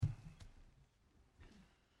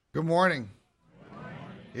Good morning.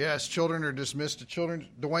 Yes, children are dismissed. Children,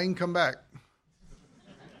 Dwayne, come back.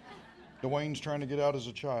 Dwayne's trying to get out as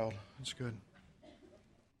a child. That's good.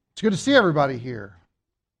 It's good to see everybody here.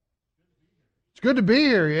 It's good to be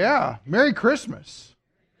here, yeah. Merry Christmas.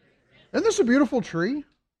 Isn't this a beautiful tree?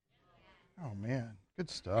 Oh, man, good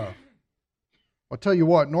stuff. I'll tell you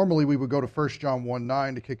what, normally we would go to 1 John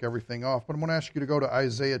 1:9 to kick everything off, but I'm going to ask you to go to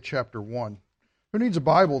Isaiah chapter 1. Who needs a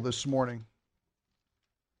Bible this morning?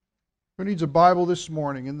 Who needs a Bible this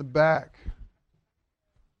morning? In the back.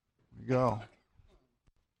 There you go.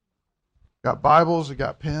 Got Bibles, you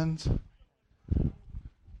got pens.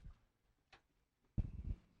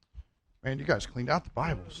 Man, you guys cleaned out the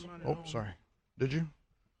Bibles. Oh, sorry. Did you?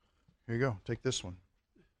 Here you go. Take this one.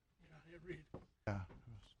 Yeah.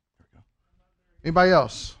 Anybody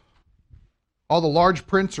else? All the large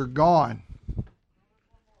prints are gone.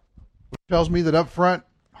 Which tells me that up front,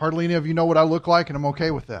 hardly any of you know what I look like, and I'm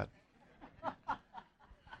okay with that.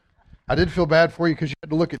 I did feel bad for you because you had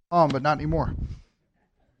to look at Tom, but not anymore.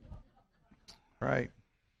 Right.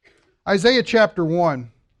 Isaiah chapter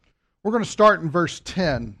 1. We're going to start in verse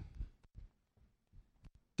 10.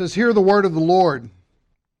 It says, "Hear the word of the Lord."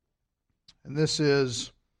 And this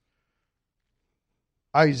is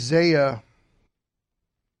Isaiah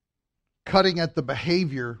cutting at the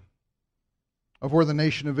behavior of where the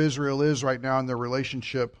nation of Israel is right now in their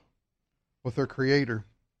relationship with their Creator.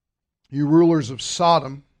 "You rulers of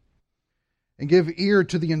Sodom, and give ear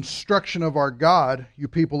to the instruction of our God, you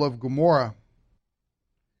people of Gomorrah."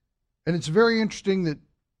 And it's very interesting that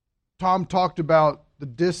Tom talked about the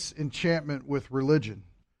disenchantment with religion.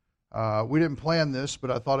 We didn't plan this,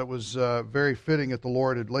 but I thought it was very fitting that the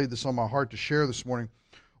Lord had laid this on my heart to share this morning.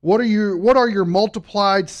 What are your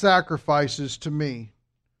multiplied sacrifices to me?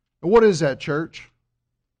 And what is that, church?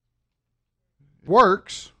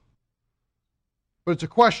 Works, but it's a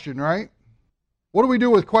question, right? What do we do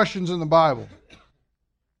with questions in the Bible?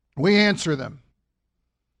 We answer them.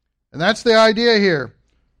 And that's the idea here.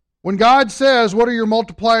 When God says, "What are your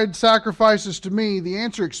multiplied sacrifices to me?" the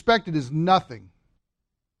answer expected is nothing.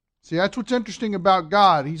 See, that's what's interesting about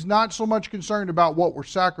God. He's not so much concerned about what we're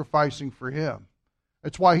sacrificing for Him.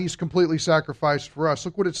 That's why He's completely sacrificed for us.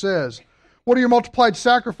 Look what it says. "What are your multiplied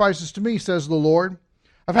sacrifices to me, says the Lord?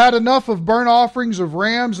 I've had enough of burnt offerings of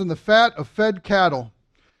rams and the fat of fed cattle.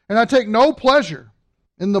 And I take no pleasure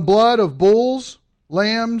in the blood of bulls,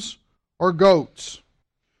 lambs, or goats.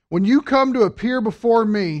 When you come to appear before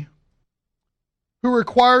me, who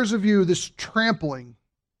requires of you this trampling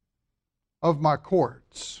of my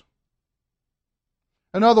courts?"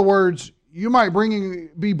 In other words, you might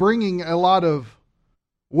be bringing a lot of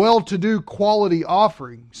well-to-do quality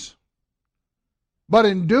offerings, but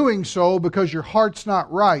in doing so, because your heart's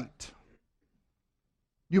not right,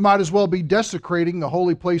 you might as well be desecrating the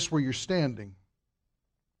holy place where you're standing.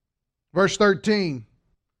 Verse 13,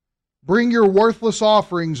 "Bring your worthless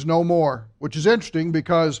offerings no more," which is interesting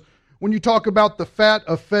because when you talk about the fat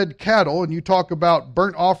of fed cattle and you talk about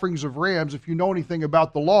burnt offerings of rams, if you know anything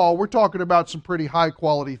about the law, we're talking about some pretty high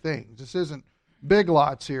quality things. This isn't Big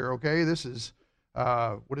Lots here, okay? This is,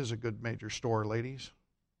 what is a good major store, ladies?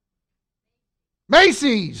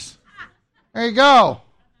 Macy's! There you go.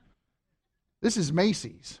 This is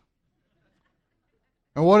Macy's.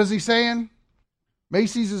 And what is he saying?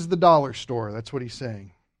 Macy's is the dollar store. That's what he's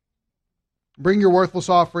saying. "Bring your worthless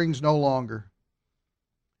offerings no longer.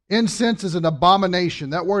 Incense is an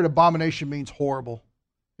abomination." That word abomination means horrible.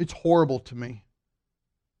 It's horrible to me.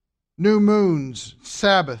 "New moons,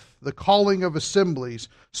 Sabbath, the calling of assemblies,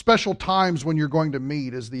 special times when you're going to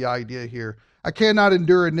meet," is the idea here. "I cannot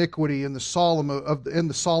endure iniquity in the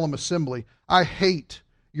solemn assembly. I hate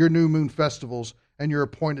your new moon festivals and your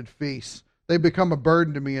appointed feasts. They become a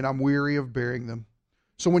burden to me, and I'm weary of bearing them.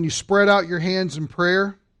 So when you spread out your hands in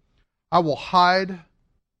prayer, I will hide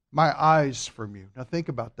my eyes from you." Now think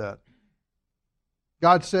about that.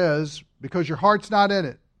 God says, because your heart's not in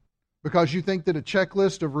it, because you think that a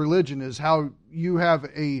checklist of religion is how you have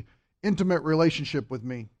an intimate relationship with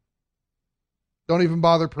me, don't even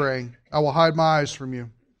bother praying. I will hide my eyes from you.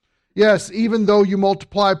 "Yes, even though you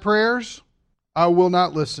multiply prayers, I will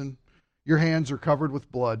not listen. Your hands are covered with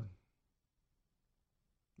blood."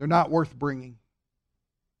 They're not worth bringing.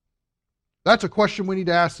 That's a question we need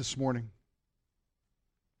to ask this morning.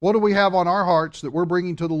 What do we have on our hearts that we're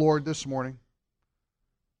bringing to the Lord this morning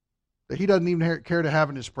that He doesn't even care to have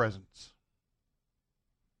in His presence?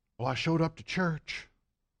 "Well, I showed up to church."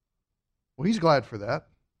 Well, He's glad for that.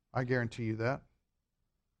 I guarantee you that.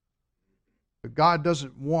 But God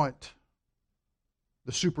doesn't want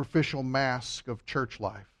the superficial mask of church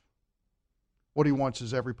life. What He wants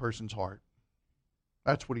is every person's heart.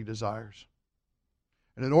 That's what He desires.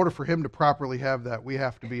 And in order for Him to properly have that, we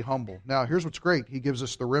have to be humble. Now, here's what's great. He gives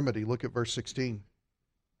us the remedy. Look at verse 16.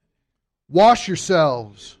 Wash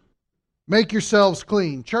yourselves. Make yourselves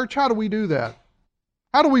clean. Church, how do we do that?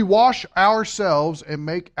 How do we wash ourselves and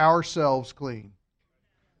make ourselves clean?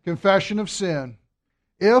 Confession of sin.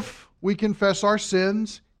 If we confess our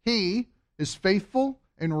sins, He is faithful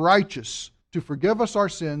and righteous to forgive us our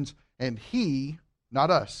sins, and He,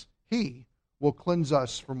 not us, He will cleanse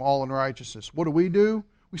us from all unrighteousness. What do?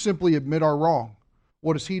 We simply admit our wrong.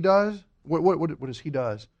 What does He does? What does He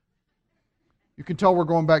does? You can tell we're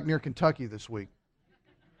going back near Kentucky this week.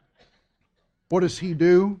 What does He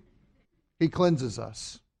do? He cleanses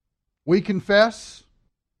us. We confess,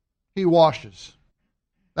 He washes.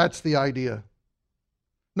 That's the idea.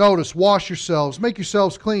 Notice, wash yourselves, make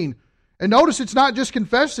yourselves clean. And notice it's not just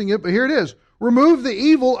confessing it, but here it is. Remove the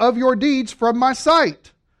evil of your deeds from my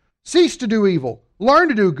sight. Cease to do evil. Learn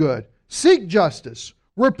to do good. Seek justice.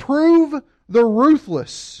 Reprove the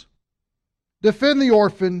ruthless. Defend the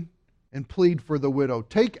orphan and plead for the widow.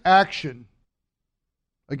 Take action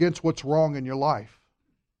against what's wrong in your life.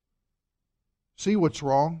 See what's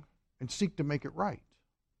wrong and seek to make it right.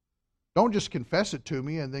 Don't just confess it to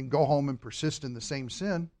me and then go home and persist in the same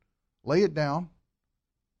sin. Lay it down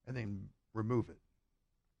and then remove it.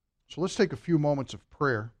 So let's take a few moments of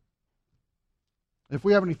prayer. If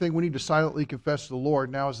we have anything we need to silently confess to the Lord,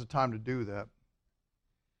 now is the time to do that.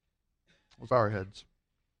 Let's bow our heads.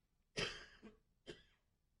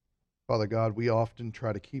 Father God, we often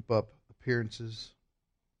try to keep up appearances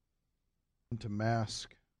and to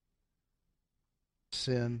mask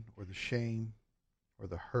sin or the shame or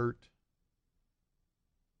the hurt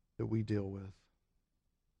that we deal with.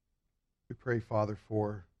 We pray, Father,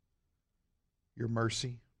 for your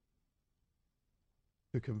mercy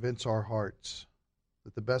to convince our hearts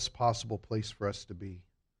that the best possible place for us to be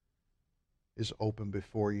is open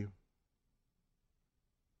before you.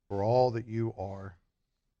 For all that you are,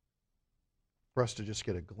 for us to just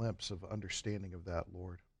get a glimpse of understanding of that,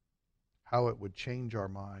 Lord. How it would change our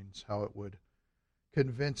minds, how it would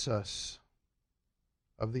convince us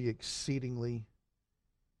of the exceedingly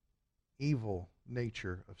evil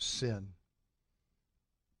nature of sin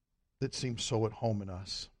that seems so at home in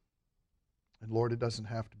us. And Lord, it doesn't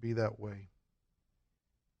have to be that way.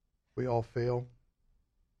 We all fail,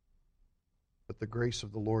 but the grace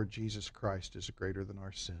of the Lord Jesus Christ is greater than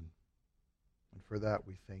our sin. And for that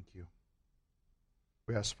we thank you.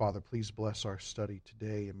 We ask, Father, please bless our study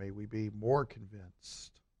today, and may we be more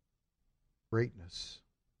convinced of the greatness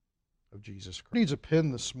of Jesus Christ. Who needs a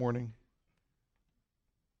pen this morning?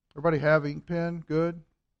 Everybody have ink pen? Good.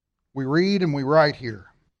 We read and we write here.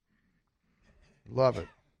 Love it.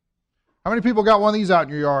 How many people got one of these out in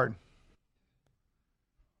your yard?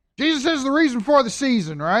 Jesus is the reason for the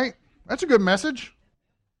season, right? That's a good message.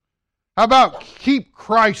 How about keep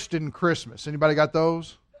Christ in Christmas? Anybody got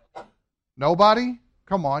those? Nobody?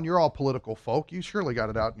 Come on, you're all political folk. You surely got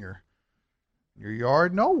it out in your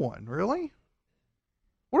yard. No one, really?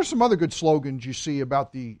 What are some other good slogans you see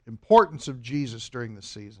about the importance of Jesus during the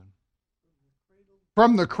season?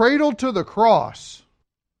 From the cradle to the cross.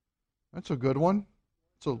 That's a good one.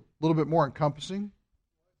 It's a little bit more encompassing.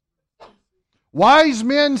 Wise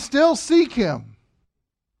men still seek Him.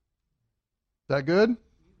 Is that good?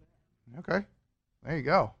 Okay. There you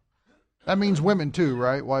go. That means women too,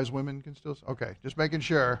 right? Wise women can still... Okay, just making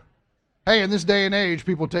sure. Hey, in this day and age,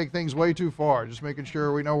 people take things way too far. Just making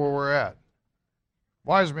sure we know where we're at.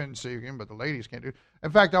 Wise men seek Him, but the ladies can't do it.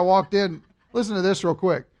 In fact, I walked in... Listen to this real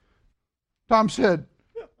quick. Tom said,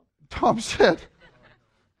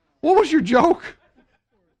 what was your joke?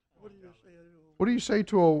 What do you say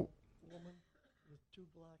to a woman with two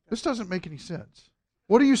black eyes? This doesn't make any sense.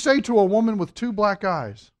 What do you say to a woman with two black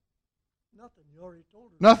eyes? Nothing. You already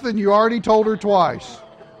told her. Nothing. You already told her twice.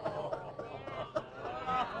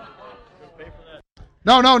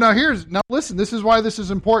 No. Now listen, this is why this is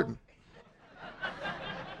important.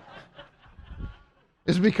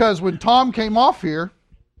 It's because when Tom came off here,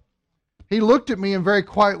 he looked at me and very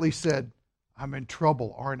quietly said, "I'm in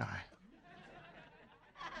trouble, aren't I?"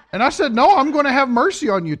 And I said, "No, I'm going to have mercy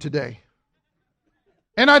on you today."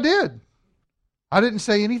 And I did. I didn't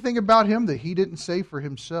say anything about him that he didn't say for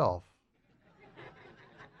himself.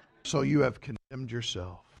 So you have condemned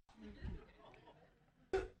yourself.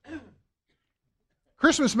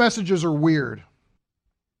 Christmas messages are weird.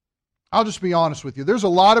 I'll just be honest with you. There's a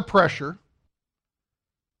lot of pressure.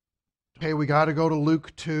 Okay, we got to go to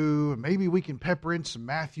Luke 2, and maybe we can pepper in some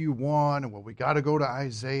Matthew 1, and we got to go to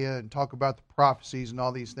Isaiah and talk about the prophecies and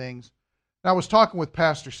all these things. And I was talking with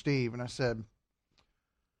Pastor Steve, and I said,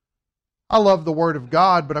 I love the Word of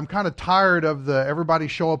God, but I'm kind of tired of everybody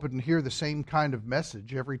show up and hear the same kind of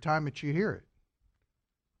message every time that you hear it.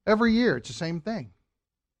 Every year, it's the same thing.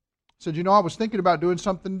 I said, I was thinking about doing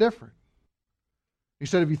something different. He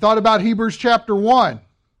said, have you thought about Hebrews chapter 1?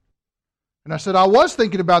 And I said, I was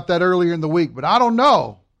thinking about that earlier in the week, but I don't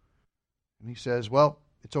know. And he says, well,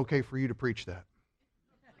 it's okay for you to preach that.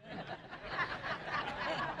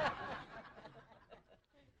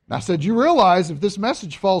 And I said, you realize if this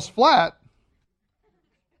message falls flat,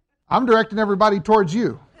 I'm directing everybody towards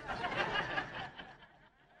you.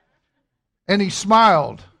 And he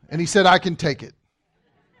smiled, and he said, I can take it.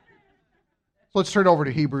 Let's turn over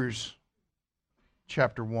to Hebrews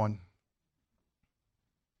chapter 1.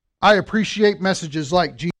 I appreciate messages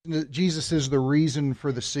like Jesus is the reason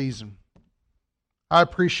for the season. I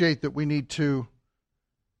appreciate that we need to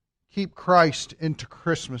keep Christ into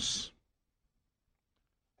Christmas.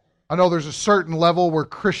 I know there's a certain level where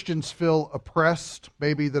Christians feel oppressed,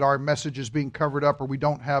 maybe that our message is being covered up or we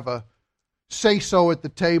don't have a say-so at the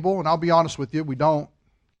table, and I'll be honest with you, we don't.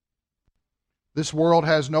 This world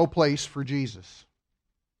has no place for Jesus.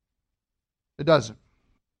 It doesn't.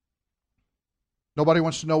 Nobody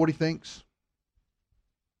wants to know what he thinks.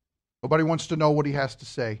 Nobody wants to know what he has to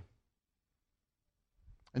say.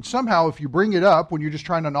 And somehow, if you bring it up when you're just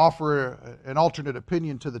trying to offer an alternate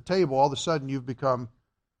opinion to the table, all of a sudden you've become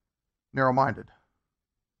narrow-minded,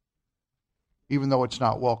 even though it's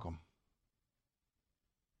not welcome.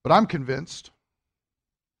 But I'm convinced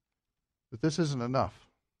that this isn't enough.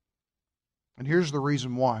 And here's the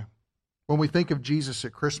reason why. When we think of Jesus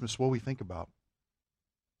at Christmas, what do we think about?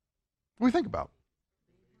 What do we think about?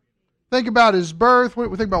 Think about his birth. We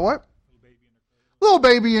think about what? Little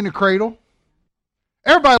baby in the cradle.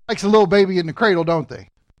 Everybody likes a little baby in the cradle, don't they?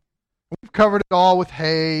 We've covered it all with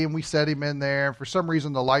hay, and we set him in there. And for some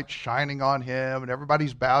reason, the light's shining on him, and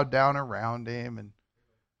everybody's bowed down around him. And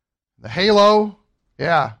the halo,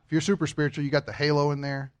 yeah, if you're super spiritual, you got the halo in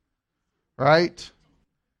there, right?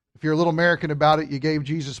 If you're a little American about it, you gave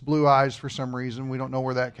Jesus blue eyes for some reason. We don't know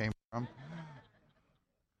where that came from.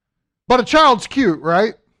 But a child's cute,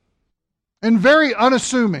 right? And very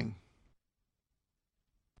unassuming.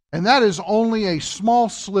 And that is only a small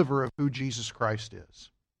sliver of who Jesus Christ is.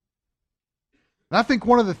 And I think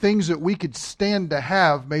one of the things that we could stand to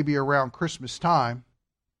have maybe around Christmas time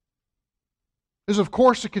is, of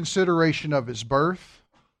course, a consideration of his birth,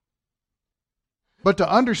 but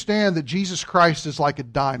to understand that Jesus Christ is like a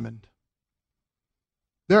diamond.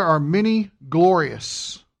 There are many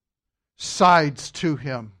glorious sides to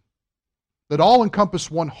him that all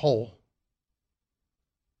encompass one whole.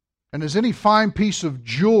 And as any fine piece of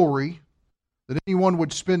jewelry that anyone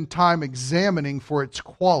would spend time examining for its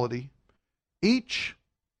quality, each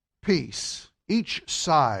piece, each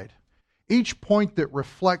side, each point that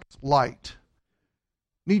reflects light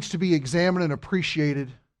needs to be examined and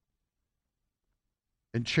appreciated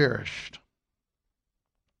and cherished.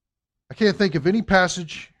 I can't think of any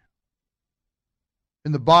passage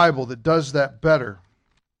in the Bible that does that better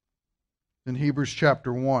than Hebrews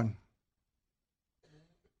chapter 1.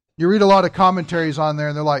 You read a lot of commentaries on there,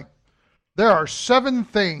 and they're like, there are 7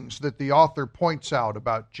 things that the author points out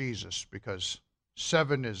about Jesus because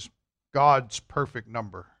 7 is God's perfect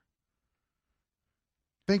number.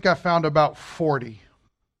 I think I found about 40.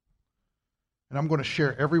 And I'm going to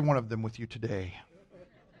share every one of them with you today.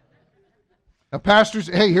 Now, pastors,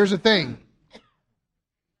 hey, here's the thing.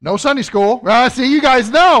 No Sunday school. See, you guys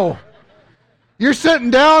know. You're sitting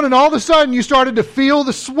down and all of a sudden you started to feel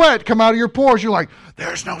the sweat come out of your pores. You're like,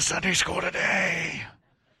 there's no Sunday school today.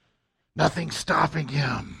 Nothing's stopping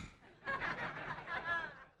him.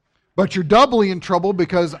 But you're doubly in trouble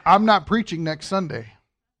because I'm not preaching next Sunday.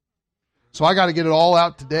 So I got to get it all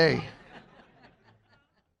out today.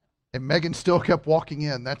 And Megan still kept walking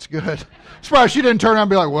in. That's good. Surprised she didn't turn around and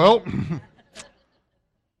be like, well,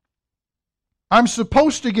 I'm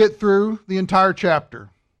supposed to get through the entire chapter.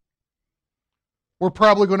 We're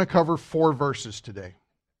probably going to cover 4 verses today.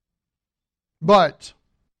 But,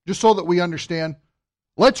 just so that we understand,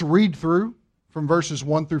 let's read through from verses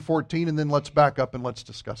 1 through 14, and then let's back up and let's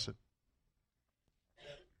discuss it.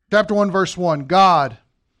 Chapter 1, verse 1. God,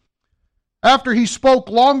 after he spoke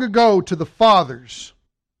long ago to the fathers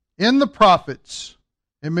in the prophets,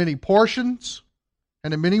 in many portions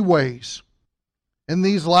and in many ways, in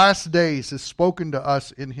these last days has spoken to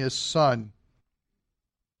us in his Son,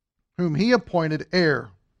 whom he appointed heir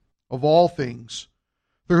of all things,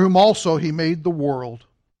 through whom also he made the world.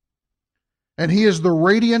 And he is the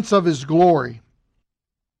radiance of his glory,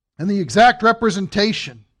 and the exact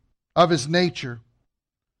representation of his nature,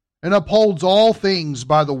 and upholds all things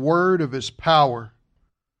by the word of his power.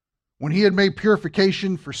 When he had made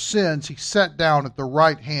purification for sins, he sat down at the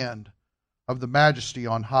right hand of the Majesty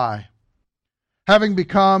on high, having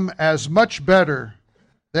become as much better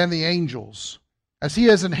than the angels, as he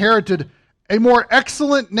has inherited a more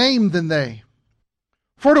excellent name than they.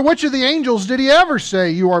 For to which of the angels did he ever say,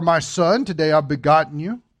 "You are my son, today I've begotten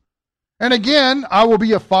you"? And again, "I will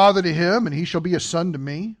be a father to him, and he shall be a son to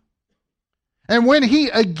me"? And when he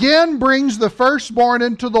again brings the firstborn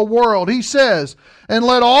into the world, he says, "And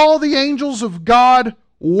let all the angels of God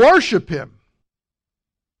worship him."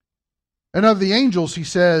 And of the angels he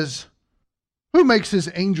says, "Who makes his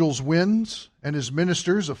angels winds, and his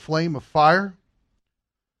ministers a flame of fire?"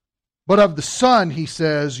 But of the Son he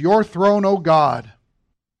says, "Your throne, O God,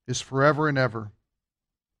 is forever and ever.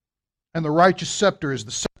 And the righteous scepter is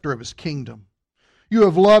the scepter of his kingdom. You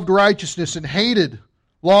have loved righteousness and hated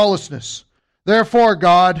lawlessness. Therefore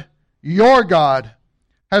God, your God,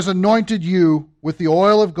 has anointed you with the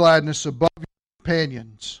oil of gladness above your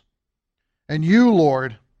companions. And you,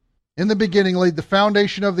 Lord, in the beginning laid the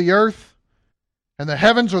foundation of the earth, and the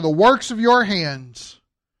heavens are the works of your hands.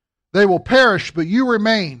 They will perish, but you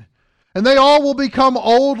remain, and they all will become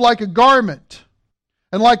old like a garment.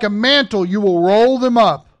 And like a mantle you will roll them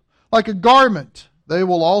up. Like a garment they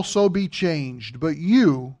will also be changed. But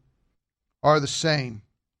you are the same.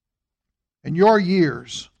 And your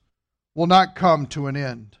years will not come to an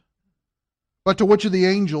end. But to which of the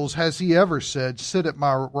angels has he ever said, "Sit at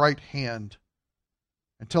my right hand,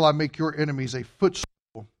 until I make your enemies a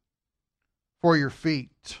footstool for your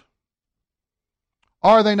feet"?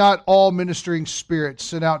 Are they not all ministering spirits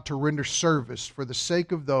sent out to render service for the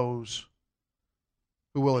sake of those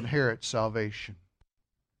who will inherit salvation?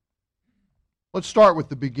 Let's start with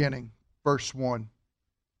the beginning, verse 1.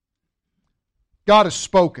 God has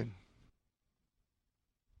spoken.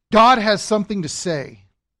 God has something to say.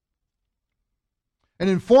 And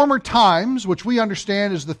in former times, which we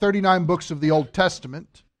understand as the 39 books of the Old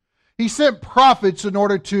Testament, he sent prophets in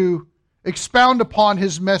order to expound upon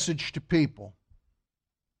his message to people.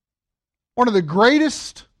 One of the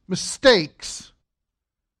greatest mistakes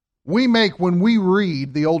we make when we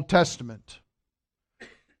read the Old Testament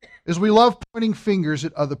is we love pointing fingers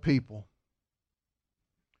at other people.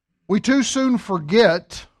 We too soon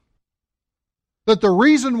forget that the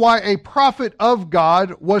reason why a prophet of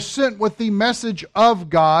God was sent with the message of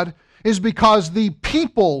God is because the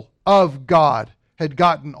people of God had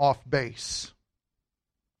gotten off base.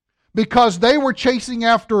 Because they were chasing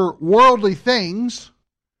after worldly things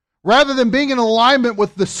rather than being in alignment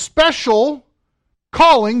with the special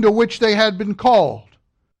calling to which they had been called.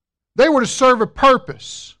 They were to serve a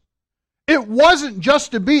purpose. It wasn't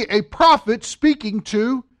just to be a prophet speaking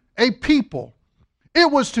to a people. It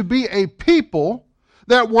was to be a people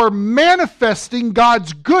that were manifesting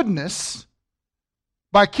God's goodness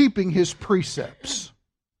by keeping his precepts.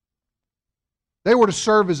 They were to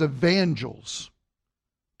serve as evangels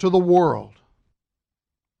to the world.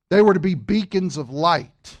 They were to be beacons of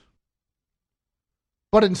light.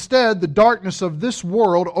 But instead, the darkness of this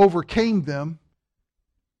world overcame them.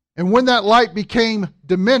 And when that light became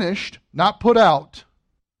diminished, not put out,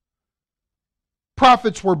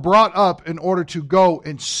 prophets were brought up in order to go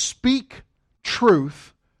and speak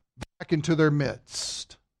truth back into their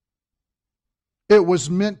midst. It was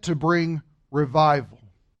meant to bring revival.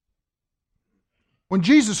 When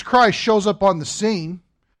Jesus Christ shows up on the scene,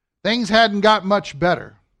 things hadn't got much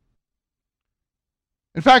better.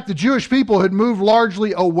 In fact, the Jewish people had moved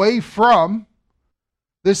largely away from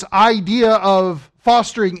this idea of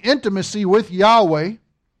fostering intimacy with Yahweh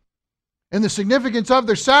and the significance of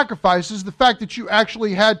their sacrifices, the fact that you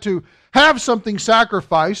actually had to have something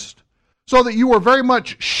sacrificed so that you were very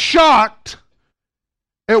much shocked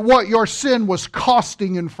at what your sin was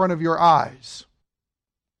costing in front of your eyes.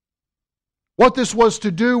 What this was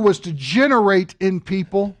to do was to generate in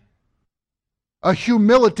people a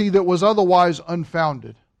humility that was otherwise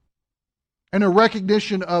unfounded, and a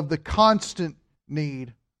recognition of the constant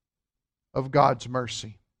need of God's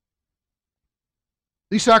mercy.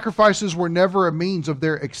 These sacrifices were never a means of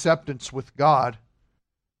their acceptance with God,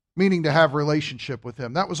 meaning to have relationship with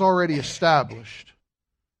Him. That was already established.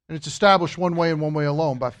 And it's established one way and one way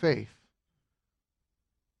alone, by faith.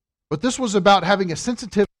 But this was about having a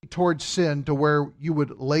sensitivity towards sin to where you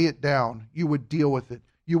would lay it down, you would deal with it,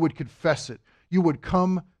 you would confess it, you would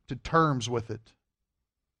come to terms with it.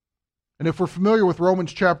 And if we're familiar with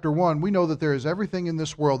Romans chapter 1, we know that there is everything in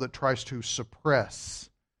this world that tries to suppress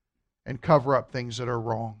and cover up things that are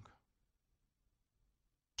wrong.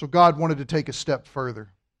 So God wanted to take a step further.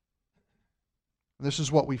 And this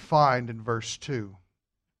is what we find in verse 2.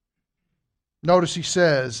 Notice he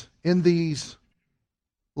says, in these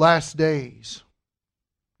last days.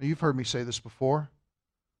 Now, you've heard me say this before.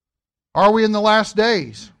 Are we in the last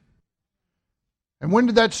days? And when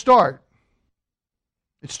did that start?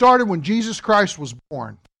 It started when Jesus Christ was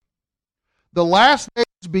born. The last days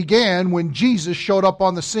began when Jesus showed up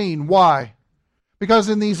on the scene. Why? Because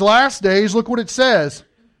in these last days, look what it says.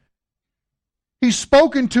 He's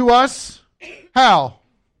spoken to us, how?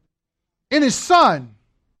 In His Son.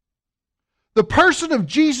 The person of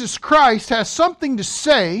Jesus Christ has something to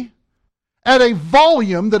say at a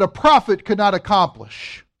volume that a prophet could not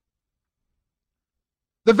accomplish.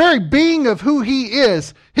 The very being of who He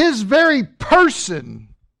is, His very person,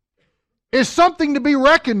 is something to be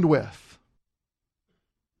reckoned with.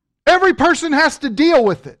 Every person has to deal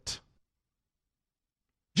with it.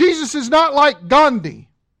 Jesus is not like Gandhi.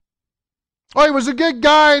 Oh, he was a good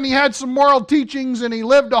guy and he had some moral teachings and he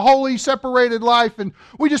lived a holy, separated life and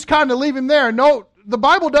we just kind of leave him there. No, the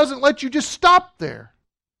Bible doesn't let you just stop there.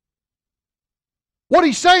 What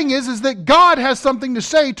he's saying is that God has something to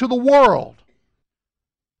say to the world.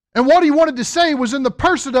 And what He wanted to say was in the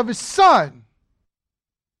person of His Son.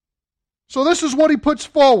 So this is what He puts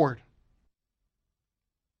forward.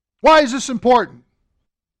 Why is this important?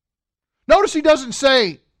 Notice He doesn't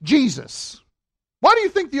say Jesus. Why do you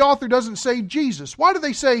think the author doesn't say Jesus? Why do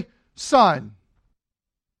they say Son?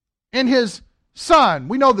 In His Son.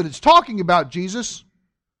 We know that it's talking about Jesus.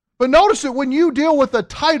 But notice that when you deal with a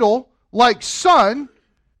title like Son,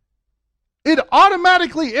 it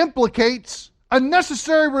automatically implicates a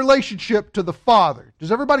necessary relationship to the Father.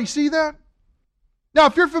 Does everybody see that? Now,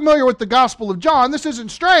 if you're familiar with the Gospel of John, this isn't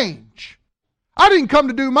strange. I didn't come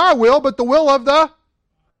to do my will, but the will of the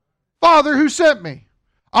Father who sent me.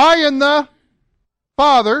 I and the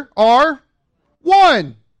Father are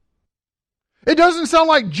one. It doesn't sound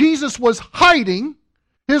like Jesus was hiding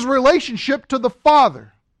His relationship to the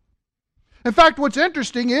Father. In fact, what's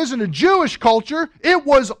interesting is in a Jewish culture, it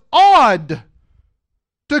was odd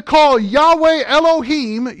to call Yahweh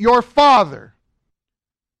Elohim your Father.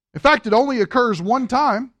 In fact, it only occurs one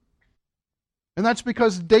time, and that's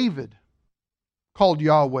because David called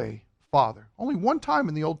Yahweh Father. Only one time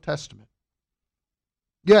in the Old Testament.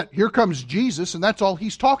 Yet, here comes Jesus, and that's all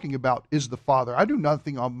He's talking about is the Father. I do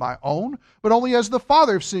nothing on my own, but only as the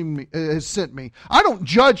Father has sent me. I don't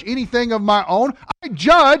judge anything of my own. I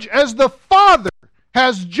judge as the Father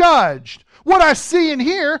has judged. What I see and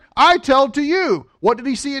hear, I tell to you. What did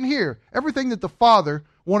He see and hear? Everything that the Father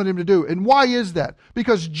wanted Him to do. And why is that?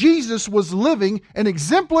 Because Jesus was living an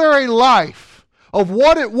exemplary life of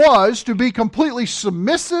what it was to be completely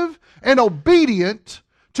submissive and obedient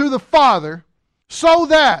to the Father, so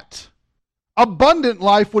that abundant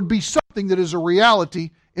life would be something that is a reality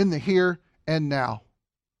in the here and now.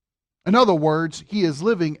 In other words, He is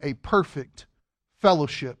living a perfect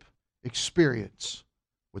fellowship experience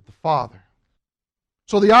with the Father.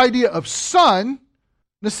 So the idea of Son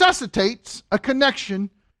necessitates a connection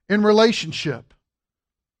in relationship.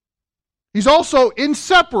 He's also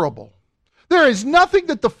inseparable. There is nothing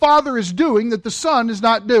that the Father is doing that the Son is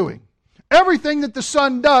not doing. Everything that the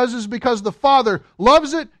Son does is because the Father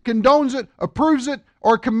loves it, condones it, approves it,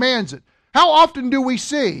 or commands it. How often do we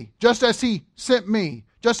see, just as He sent me,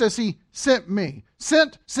 just as He sent me?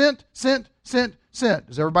 Sent, sent, sent, sent, sent.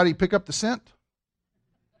 Does everybody pick up the scent?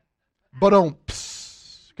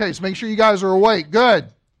 Okay, so make sure you guys are awake. Good.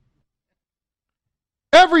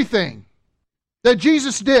 Everything that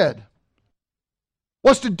Jesus did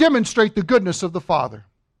was to demonstrate the goodness of the Father.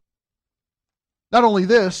 Not only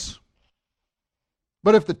this,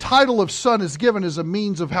 but if the title of Son is given as a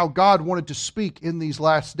means of how God wanted to speak in these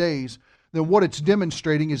last days, then what it's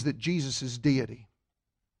demonstrating is that Jesus is deity.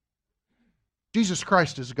 Jesus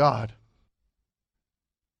Christ is God.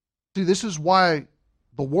 See, this is why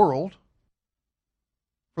the world,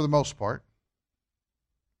 for the most part,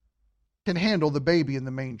 can handle the baby in the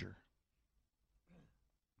manger,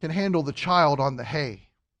 can handle the child on the hay.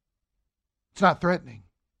 It's not threatening.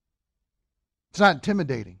 It's not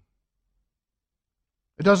intimidating.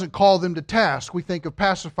 It doesn't call them to task. We think of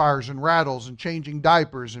pacifiers and rattles and changing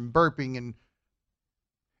diapers and burping, and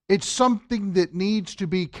it's something that needs to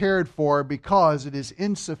be cared for because it is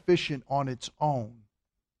insufficient on its own.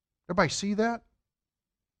 Everybody see that?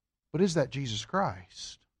 But is that Jesus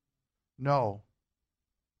Christ? No.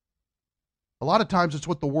 A lot of times it's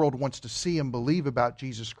what the world wants to see and believe about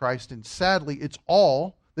Jesus Christ, and sadly it's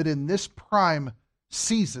all that in this prime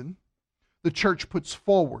season the church puts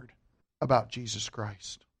forward about Jesus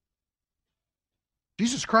Christ.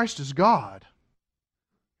 Jesus Christ is God.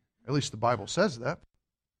 At least the Bible says that.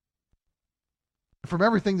 From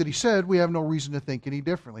everything that He said, we have no reason to think any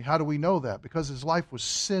differently. How do we know that? Because His life was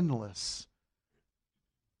sinless.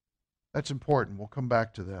 That's important. We'll come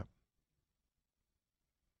back to that.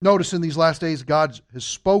 Notice in these last days, God has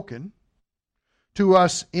spoken to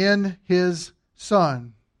us in His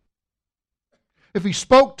Son. If He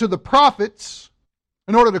spoke to the prophets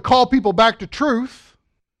in order to call people back to truth,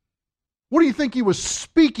 what do you think He was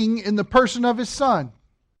speaking in the person of His Son?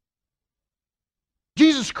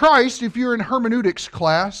 Jesus Christ, if you're in hermeneutics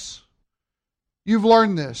class, you've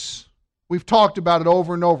learned this. We've talked about it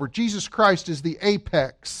over and over. Jesus Christ is the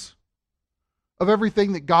apex of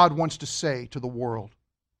everything that God wants to say to the world.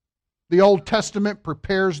 The Old Testament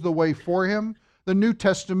prepares the way for Him. The New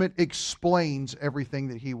Testament explains everything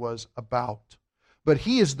that He was about. But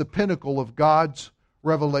He is the pinnacle of God's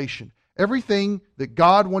revelation. Everything that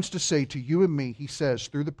God wants to say to you and me, He says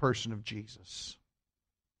through the person of Jesus.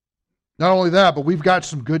 Not only that, but we've got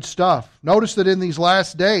some good stuff. Notice that in these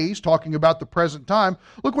last days, talking about the present time,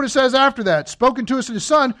 look what it says after that. Spoken to us in His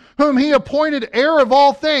Son, whom He appointed heir of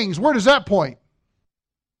all things. Where does that point?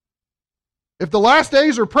 If the last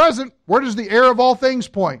days are present, where does the heir of all things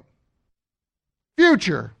point?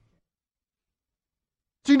 Future.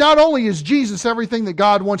 See, not only is Jesus everything that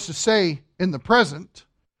God wants to say in the present,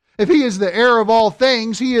 if He is the heir of all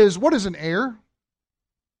things, He is, what is an heir?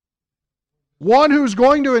 One who's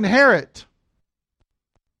going to inherit.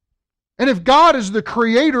 And if God is the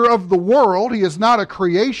creator of the world, He is not a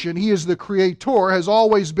creation, He is the creator, has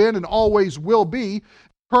always been and always will be,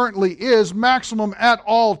 currently is, maximum at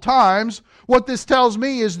all times. What this tells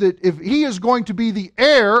me is that if He is going to be the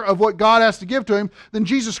heir of what God has to give to Him, then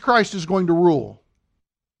Jesus Christ is going to rule.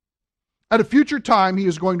 At a future time, He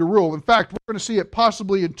is going to rule. In fact, we're going to see it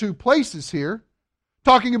possibly in two places here,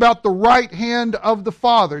 talking about the right hand of the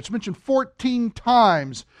Father. It's mentioned 14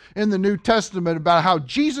 times in the New Testament about how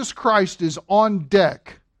Jesus Christ is on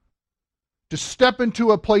deck to step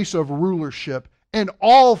into a place of rulership in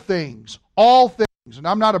all things. All things. And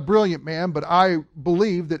I'm not a brilliant man, but I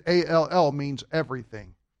believe that ALL means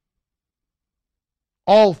everything.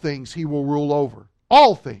 All things He will rule over.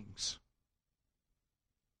 All things.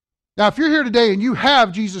 Now, if you're here today and you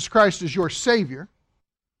have Jesus Christ as your Savior,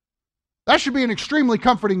 that should be an extremely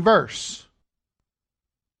comforting verse.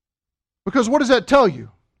 Because what does that tell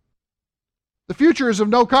you? The future is of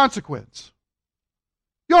no consequence.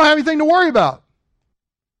 You don't have anything to worry about.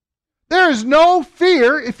 There is no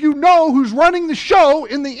fear if you know who's running the show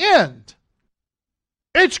in the end.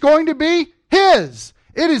 It's going to be His.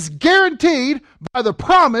 It is guaranteed by the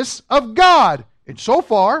promise of God. And so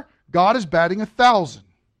far, God is batting 1,000.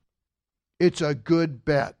 It's a good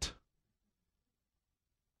bet.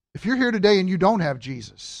 If you're here today and you don't have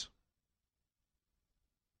Jesus,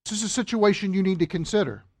 this is a situation you need to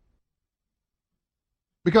consider.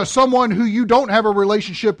 Because someone who you don't have a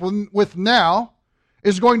relationship with now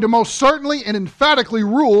is going to most certainly and emphatically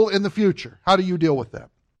rule in the future. How do you deal with that?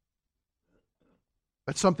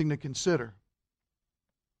 That's something to consider.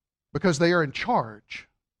 Because they are in charge.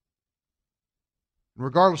 And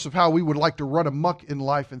regardless of how we would like to run amok in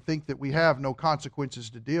life and think that we have no consequences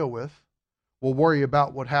to deal with, we'll worry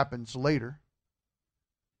about what happens later.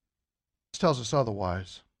 This tells us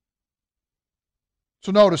otherwise.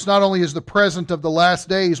 So notice, not only is the present of the last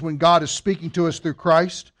days when God is speaking to us through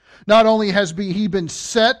Christ, not only has He been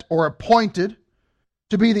set or appointed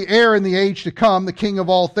to be the heir in the age to come, the King of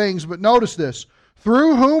all things, but notice this,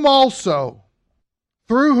 through whom also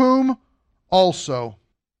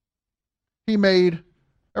He made,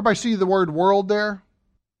 everybody see the word world there?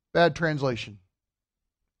 Bad translation.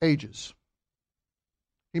 Ages.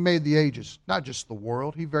 He made the ages, not just the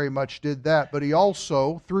world. He very much did that. But He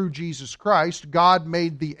also, through Jesus Christ, God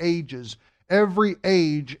made the ages. Every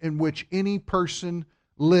age in which any person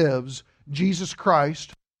lives, Jesus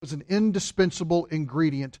Christ was an indispensable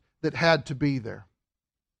ingredient that had to be there.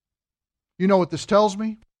 You know what this tells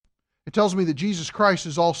me? It tells me that Jesus Christ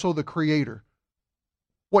is also the Creator.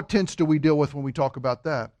 What tense do we deal with when we talk about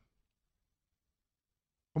that?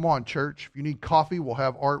 Come on, church. If you need coffee, we'll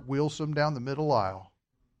have Art wheel some down the middle aisle.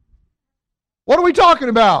 What are we talking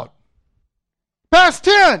about? Past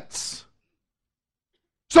tense.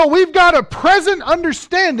 So we've got a present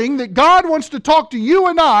understanding that God wants to talk to you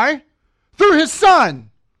and I through His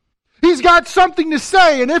Son. He's got something to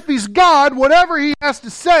say, and if He's God, whatever He has to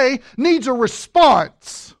say needs a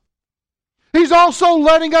response. He's also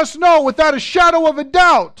letting us know without a shadow of a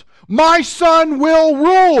doubt, my Son will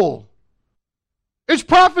rule. It's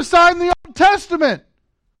prophesied in the Old Testament.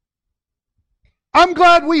 I'm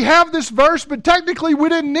glad we have this verse, but technically we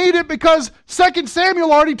didn't need it because 2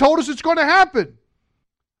 Samuel already told us it's going to happen.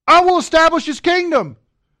 I will establish His kingdom,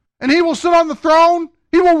 and He will sit on the throne.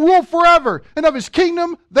 He will rule forever, and of His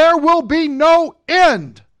kingdom there will be no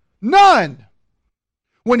end. None.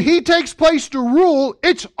 When He takes place to rule,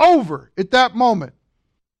 it's over at that moment.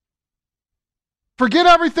 Forget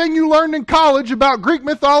everything you learned in college about Greek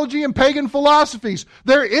mythology and pagan philosophies.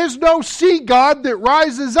 There is no sea god that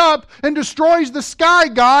rises up and destroys the sky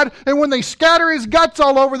god, and when they scatter his guts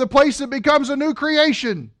all over the place, it becomes a new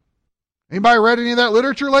creation. Anybody read any of that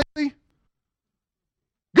literature lately?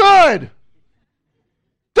 Good!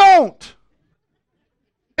 Don't!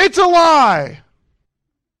 It's a lie!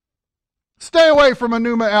 Stay away from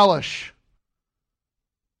Enuma Elish.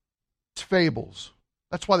 It's fables.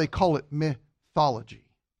 That's why they call it mythology.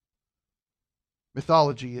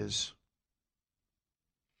 Mythology is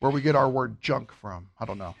where we get our word junk from. I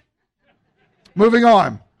don't know. Moving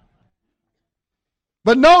on.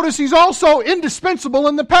 But notice He's also indispensable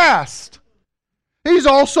in the past. He's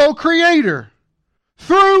also creator.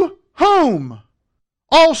 Through whom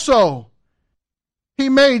also He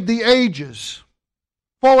made the ages.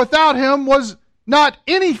 For without Him was not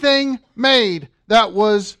anything made that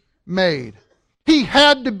was made. He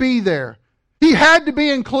had to be there. He had to be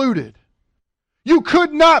included. You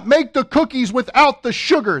could not make the cookies without the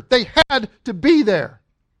sugar. They had to be there.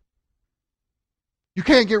 You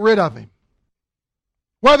can't get rid of Him.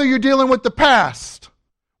 Whether you're dealing with the past,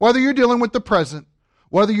 whether you're dealing with the present,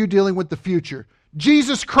 whether you're dealing with the future,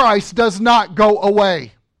 Jesus Christ does not go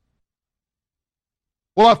away.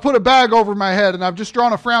 Well, I've put a bag over my head and I've just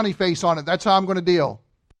drawn a frowny face on it. That's how I'm going to deal.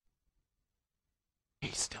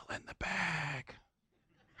 He's still in the bag.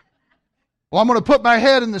 Well, I'm going to put my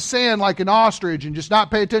head in the sand like an ostrich and just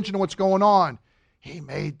not pay attention to what's going on. He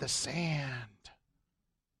made the sand.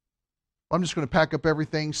 Well, I'm just going to pack up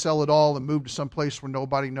everything, sell it all, and move to some place where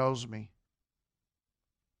nobody knows me.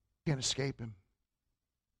 Can't escape Him.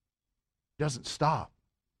 He doesn't stop.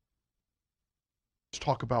 Let's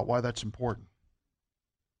talk about why that's important.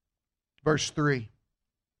 Verse 3.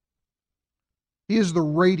 He is the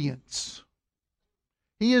radiance.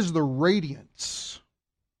 He is the radiance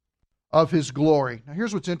of His glory. Now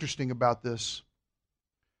here's what's interesting about this.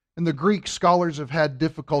 In the Greek, scholars have had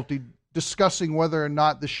difficulty discussing whether or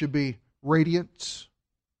not this should be radiance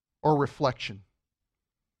or reflection.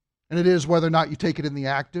 And it is whether or not you take it in the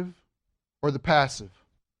active or the passive.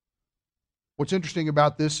 What's interesting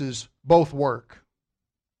about this is both work.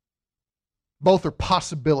 Both are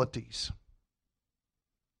possibilities.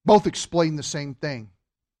 Both explain the same thing.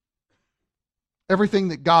 Everything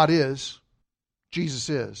that God is, Jesus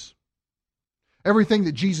is. Everything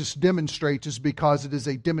that Jesus demonstrates is because it is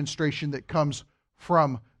a demonstration that comes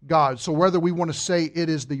from God. So whether we want to say it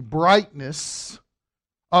is the brightness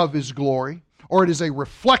of His glory or it is a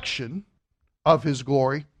reflection of His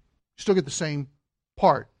glory, you still get the same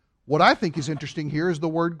part. What I think is interesting here is the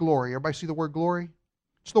word glory. Everybody see the word glory?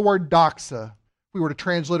 It's the word doxa. If we were to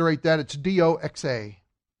transliterate that, it's D-O-X-A.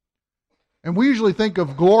 And we usually think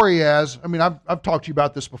of glory as, I've talked to you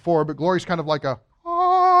about this before, but glory is kind of like a,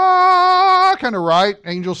 kind of, right?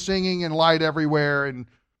 Angels singing and light everywhere and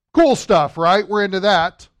cool stuff, right? We're into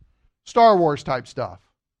that. Star Wars type stuff.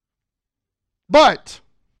 But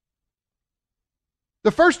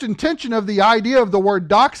the first intention of the idea of the word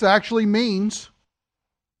doxa actually means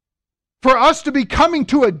for us to be coming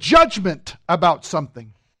to a judgment about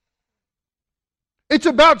something. It's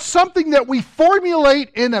about something that we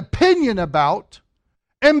formulate an opinion about,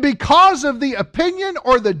 and because of the opinion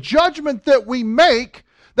or the judgment that we make,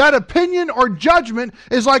 that opinion or judgment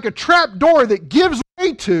is like a trap door that gives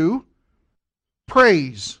way to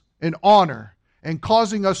praise and honor and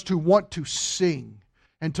causing us to want to sing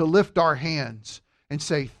and to lift our hands and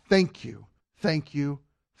say, thank you, thank you,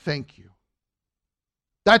 thank you.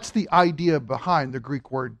 That's the idea behind the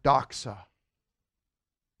Greek word doxa.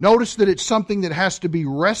 Notice that it's something that has to be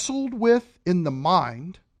wrestled with in the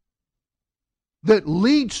mind that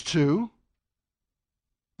leads to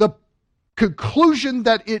the conclusion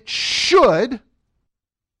that it should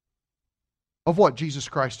of what Jesus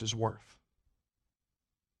Christ is worth.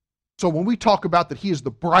 So when we talk about that He is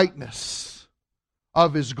the brightness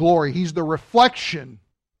of His glory, He's the reflection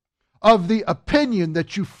of the opinion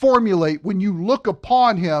that you formulate when you look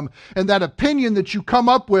upon Him, and that opinion that you come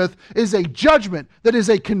up with is a judgment, that is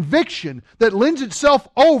a conviction that lends itself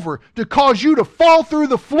over to cause you to fall through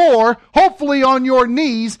the floor, hopefully on your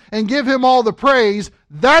knees, and give Him all the praise.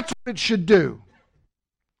 That's what it should do.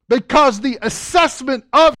 Because the assessment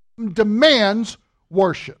of Him demands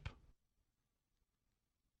worship.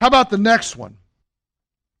 How about the next one?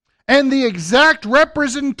 And the exact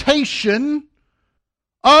representation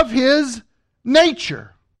of His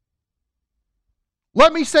nature.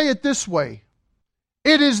 Let me say it this way.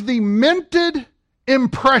 It is the minted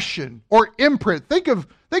impression or imprint. Think of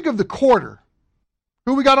the quarter.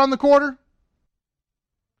 Who we got on the quarter?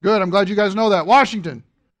 Good, I'm glad you guys know that. Washington.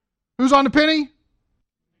 Who's on the penny?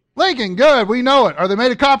 Lincoln, good, we know it. Are they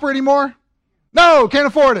made of copper anymore? No, can't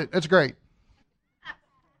afford it. That's great.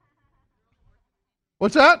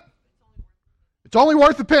 What's that? It's only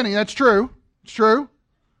worth a penny. That's true. It's true.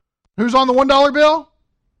 Who's on the $1 bill?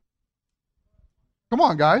 Come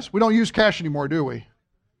on, guys. We don't use cash anymore, do we?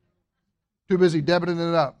 Too busy debiting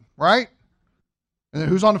it up, right? And then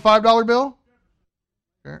who's on the $5 bill?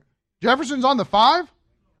 Jefferson's on the 5?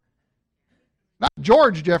 Not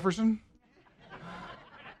George Jefferson.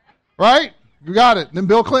 Right? You got it. Then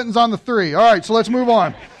Bill Clinton's on the 3. All right, so let's move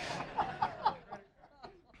on.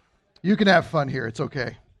 You can have fun here. It's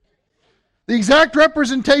okay. The exact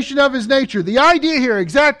representation of his nature. The idea here,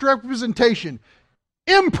 exact representation.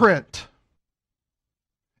 Imprint.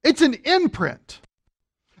 It's an imprint.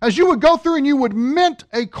 As you would go through and you would mint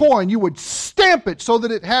a coin, you would stamp it so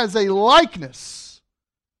that it has a likeness.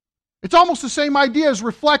 It's almost the same idea as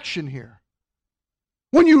reflection here.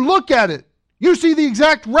 When you look at it, you see the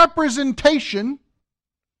exact representation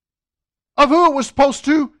of who it was supposed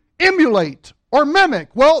to emulate or mimic.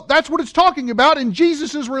 Well, that's what it's talking about in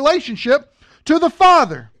Jesus' relationship to the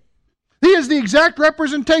Father. He is the exact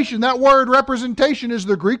representation. That word representation is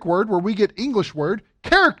the Greek word where we get English word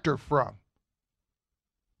character from.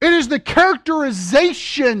 It is the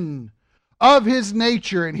characterization of his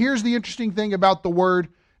nature. And here's the interesting thing about the word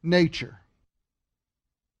nature.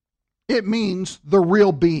 It means the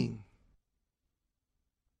real being.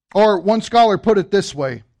 Or one scholar put it this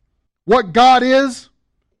way. What God is,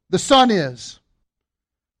 the Son is.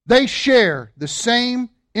 They share the same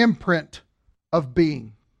imprint of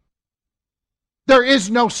being. There is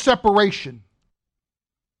no separation.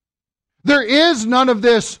 There is none of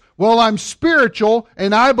this, well, I'm spiritual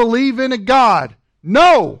and I believe in a God.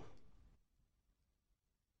 No.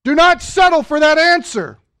 Do not settle for that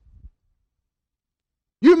answer.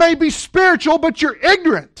 You may be spiritual, but you're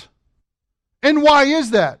ignorant. And why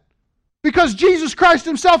is that? Because Jesus Christ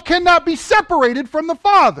himself cannot be separated from the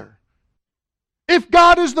Father. If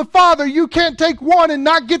God is the Father, you can't take one and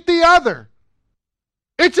not get the other.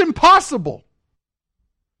 It's impossible.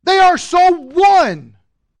 They are so one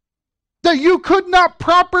that you could not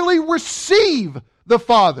properly receive the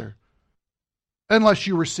Father unless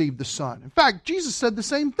you receive the Son. In fact, Jesus said the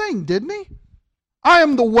same thing, didn't he? I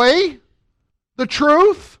am the way, the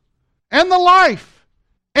truth, and the life.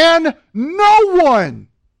 And no one,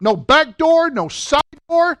 no back door, no side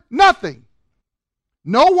door, nothing.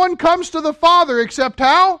 No one comes to the Father except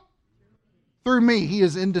how? Through me. He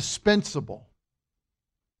is indispensable.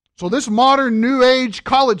 So this modern New Age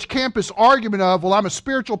college campus argument of, well, I'm a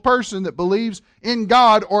spiritual person that believes in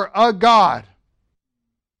God or a God.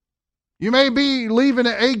 You may be believing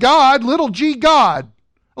in a God, little g God.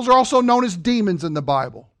 Those are also known as demons in the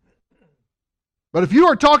Bible. But if you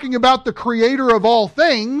are talking about the creator of all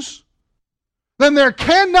things, then there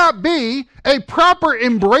cannot be a proper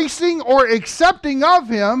embracing or accepting of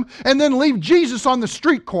him and then leave Jesus on the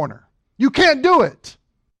street corner. You can't do it.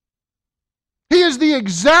 He is the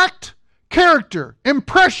exact character,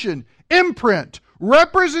 impression, imprint,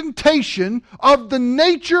 representation of the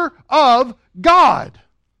nature of God.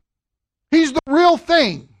 He's the real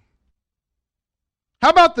thing. How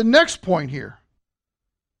about the next point here?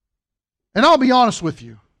 And I'll be honest with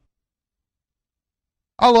you.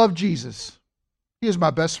 I love Jesus. He is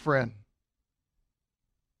my best friend.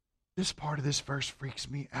 This part of this verse freaks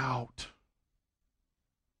me out.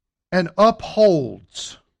 And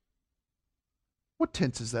upholds. What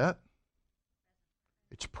tense is that?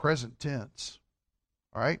 It's present tense.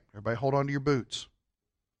 All right? Everybody hold on to your boots.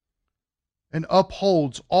 And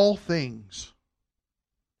upholds all things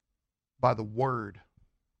by the word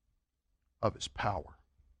of his power.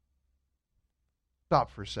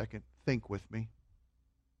 Stop for a second. Think with me.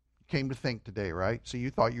 You came to think today, right? So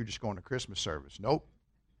you thought you were just going to Christmas service. Nope.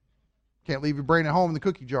 Can't leave your brain at home in the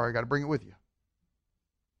cookie jar. You got to bring it with you.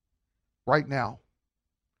 Right now,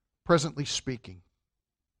 presently speaking,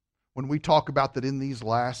 when we talk about that in these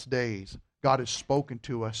last days, God has spoken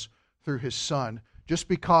to us through his Son. Just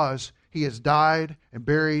because he has died and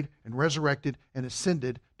buried and resurrected and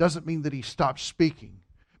ascended doesn't mean that he stopped speaking.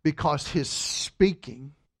 Because his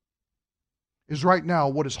speaking is right now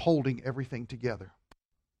what is holding everything together.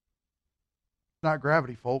 It's not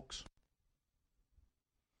gravity, folks.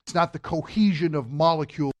 It's not the cohesion of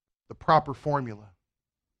molecules, the proper formula.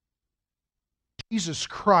 Jesus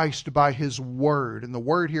Christ by his word, and the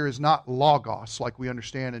word here is not logos like we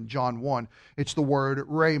understand in John 1. It's the word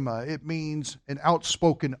rhema. It means an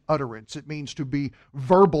outspoken utterance. It means to be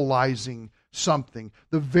verbalizing something.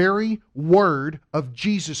 The very word of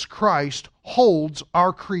Jesus Christ holds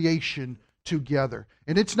our creation together.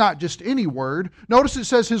 And it's not just any word. Notice it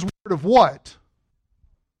says His word of what?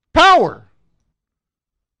 Power.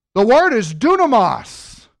 The word is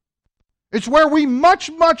dunamos. It's where we much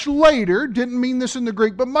later, didn't mean this in the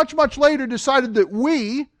Greek, but much later decided that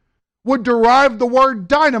we would derive the word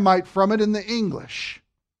dynamite from it in the English.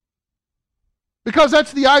 Because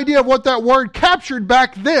that's the idea of what that word captured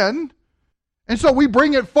back then. And so we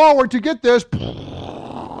bring it forward to get this. Because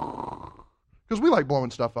we like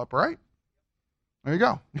blowing stuff up, right? There you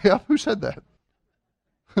go. Yeah, who said that?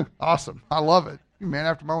 Awesome. I love it. You man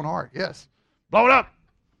after my own heart. Yes. Blow it up.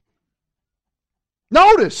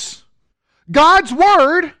 Notice, God's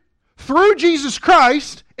word through Jesus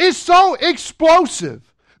Christ is so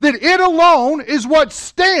explosive that it alone is what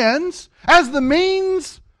stands as the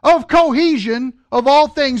means of cohesion of all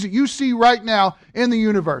things that you see right now in the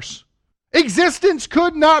universe. Existence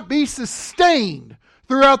could not be sustained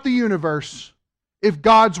throughout the universe if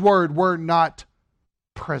God's word were not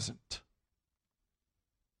present.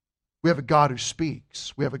 We have a God who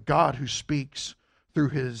speaks. We have a God who speaks through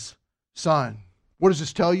His Son. What does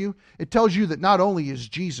this tell you? It tells you that not only is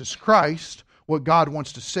Jesus Christ what God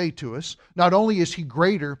wants to say to us, not only is He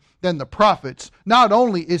greater than the prophets, not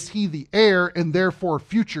only is He the heir and therefore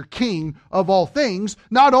future king of all things,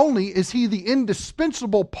 not only is He the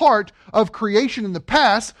indispensable part of creation in the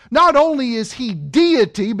past, not only is He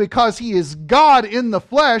deity because He is God in the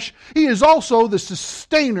flesh, He is also the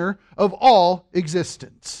sustainer of all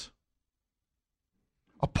existence.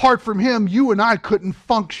 Apart from Him, you and I couldn't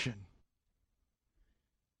function.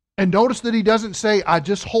 And notice that He doesn't say, I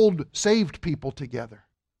just hold saved people together.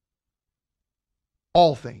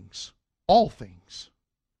 All things,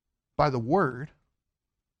 by the word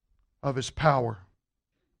of His power.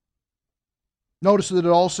 Notice that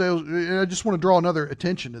it also, and I just want to draw another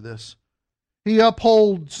attention to this. He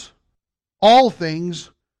upholds all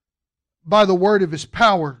things by the word of His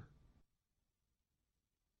power.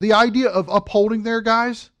 The idea of upholding there,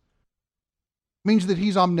 guys, means that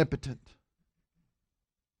He's omnipotent.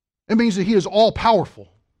 It means that He is all-powerful.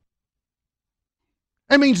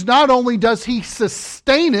 It means not only does He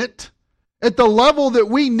sustain it at the level that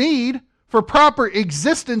we need for proper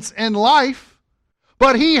existence and life,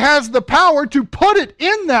 but He has the power to put it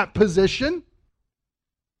in that position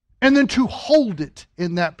and then to hold it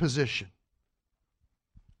in that position.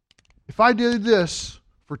 If I did this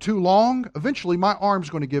for too long, eventually my arm's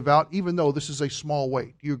going to give out, even though this is a small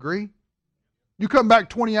weight. Do you agree? You come back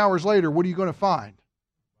 20 hours later, what are you going to find?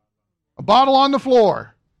 A bottle on the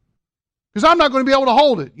floor. Because I'm not going to be able to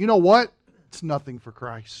hold it. You know what? It's nothing for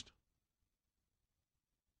Christ.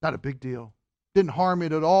 Not a big deal. Didn't harm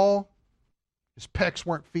it at all. His pecs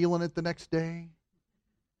weren't feeling it the next day.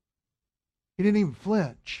 He didn't even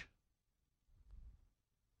flinch.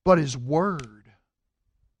 But His word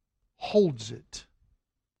holds it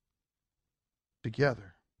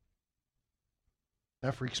together.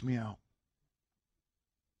 That freaks me out.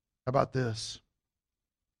 How about this?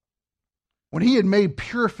 When He had made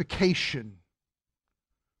purification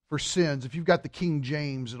for sins, if you've got the King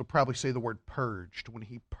James, it'll probably say the word purged. When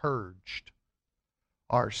He purged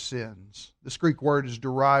our sins. This Greek word is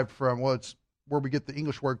derived from, well, it's where we get the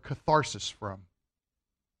English word catharsis from.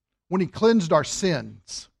 When He cleansed our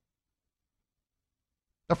sins.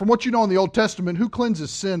 Now, from what you know in the Old Testament, who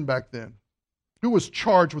cleanses sin back then? Who was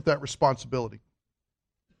charged with that responsibility?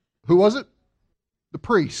 Who was it? The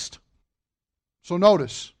priest. So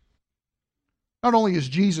notice, not only is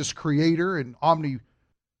Jesus creator and omnipotent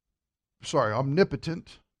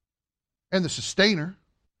and the sustainer,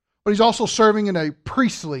 but He's also serving in a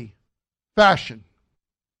priestly fashion.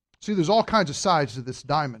 See, there's all kinds of sides to this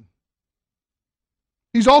diamond.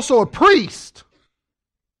 He's also a priest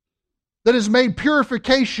that has made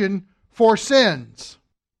purification for sins.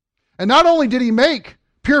 And not only did He make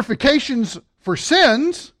purifications for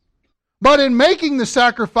sins, but in making the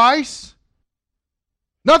sacrifice,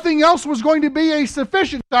 nothing else was going to be a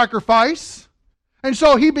sufficient sacrifice, and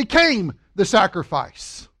so He became the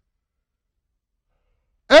sacrifice.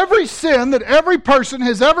 Every sin that every person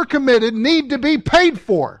has ever committed need to be paid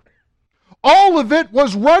for. All of it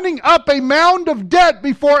was running up a mound of debt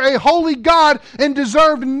before a holy God and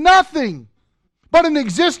deserved nothing but an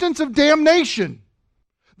existence of damnation.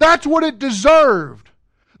 That's what it deserved.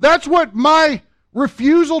 That's what my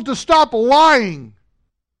refusal to stop lying,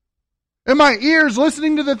 and my ears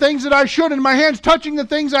listening to the things that I should, and my hands touching the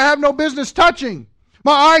things I have no business touching,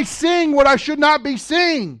 my eyes seeing what I should not be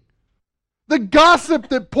seeing, the gossip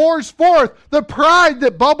that pours forth, the pride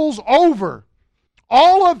that bubbles over,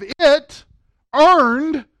 all of it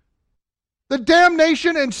earned the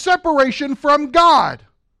damnation and separation from God.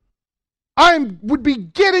 would be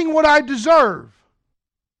getting what I deserve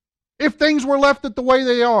if things were left at the way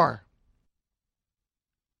they are.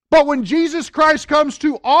 But when Jesus Christ comes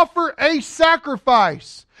to offer a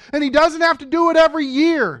sacrifice, and He doesn't have to do it every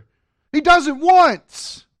year, He does it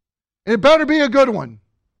once, and it better be a good one,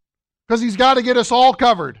 because He's got to get us all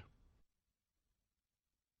covered.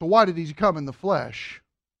 So why did He come in the flesh?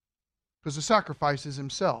 Because the sacrifice is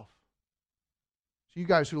Himself. So you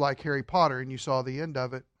guys who like Harry Potter and you saw the end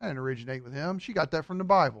of it, that didn't originate with him. She got that from the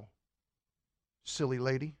Bible. Silly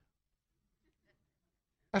lady.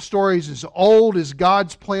 That story is as old as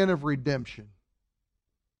God's plan of redemption.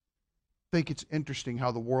 I think it's interesting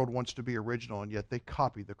how the world wants to be original and yet they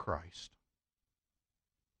copy the Christ.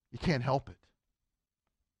 You can't help it.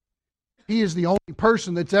 He is the only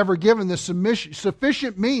person that's ever given the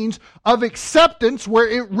sufficient means of acceptance where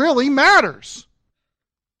it really matters.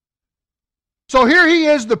 So here He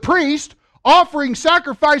is, the priest, offering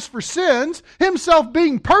sacrifice for sins, Himself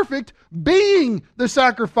being perfect, being the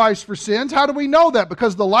sacrifice for sins. How do we know that?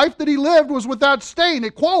 Because the life that He lived was without stain.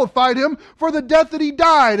 It qualified Him for the death that He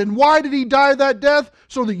died. And why did He die that death?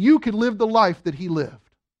 So that you could live the life that He lived.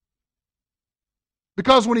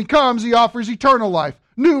 Because when He comes, He offers eternal life,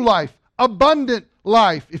 new life, abundant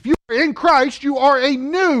life. If you are in Christ, you are a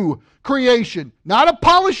new creation, not a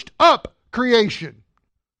polished up creation.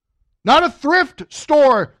 Not a thrift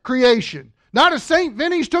store creation. Not a St.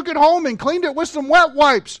 Vinny's took it home and cleaned it with some wet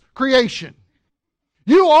wipes creation.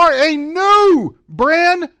 You are a new,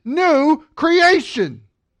 brand new creation.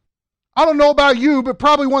 I don't know about you, but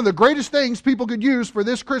probably one of the greatest things people could use for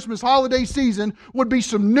this Christmas holiday season would be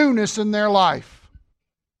some newness in their life.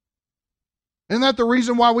 Isn't that the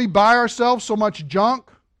reason why we buy ourselves so much junk?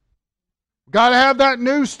 Got to have that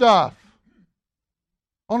new stuff.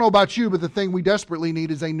 I don't know about you, but the thing we desperately need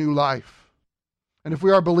is a new life. And if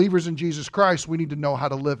we are believers in Jesus Christ, we need to know how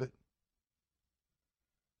to live it.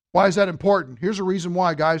 Why is that important? Here's a reason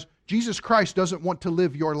why, guys. Jesus Christ doesn't want to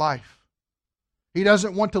live your life. He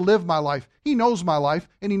doesn't want to live my life. He knows my life,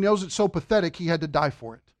 and He knows it's so pathetic He had to die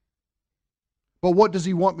for it. But what does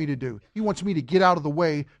He want me to do? He wants me to get out of the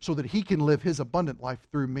way so that He can live His abundant life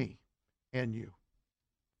through me and you.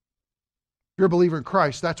 If you're a believer in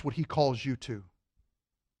Christ, that's what He calls you to.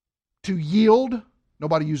 To yield,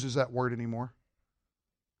 nobody uses that word anymore.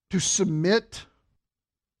 To submit,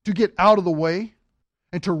 to get out of the way,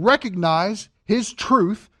 and to recognize His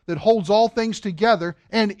truth that holds all things together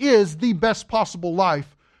and is the best possible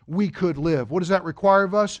life we could live. What does that require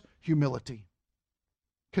of us? Humility,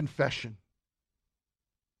 confession,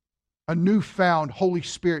 a newfound Holy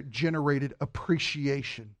Spirit generated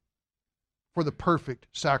appreciation for the perfect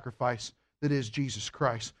sacrifice that is Jesus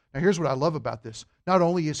Christ. Now here's what I love about this. Not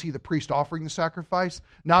only is He the priest offering the sacrifice,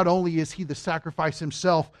 not only is He the sacrifice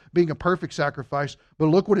Himself being a perfect sacrifice, but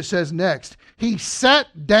look what it says next. He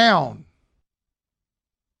sat down.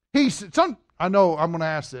 I know I'm going to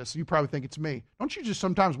ask this. You probably think it's me. Don't you just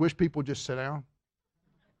sometimes wish people would just sit down?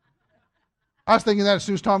 I was thinking that as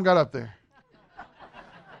soon as Tom got up there.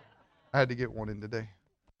 I had to get one in today.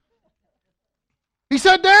 He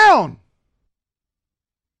sat down.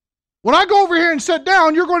 When I go over here and sit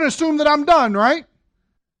down, you're going to assume that I'm done, right?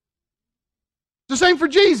 The same for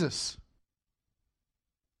Jesus.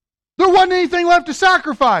 There wasn't anything left to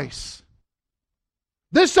sacrifice.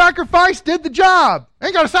 This sacrifice did the job.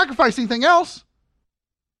 Ain't got to sacrifice anything else.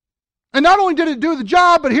 And not only did it do the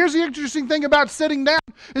job, but here's the interesting thing about sitting down,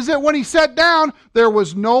 is that when He sat down, there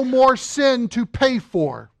was no more sin to pay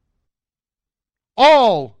for.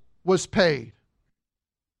 All was paid.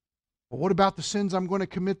 Well, what about the sins I'm going to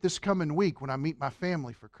commit this coming week when I meet my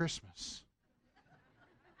family for Christmas?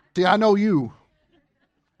 See, I know you,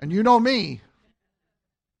 and you know me,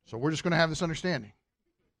 so we're just going to have this understanding.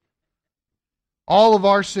 All of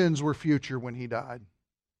our sins were future when He died,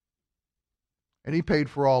 and He paid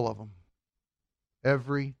for all of them.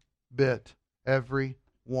 Every bit, every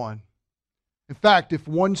one. In fact, if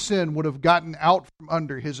one sin would have gotten out from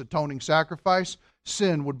under His atoning sacrifice,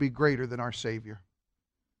 sin would be greater than our Savior.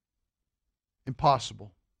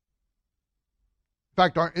 Impossible. In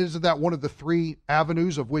fact, isn't that one of the three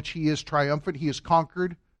avenues of which He is triumphant? He has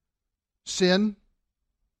conquered sin,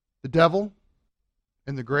 the devil,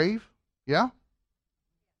 and the grave. Yeah?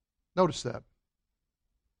 Notice that.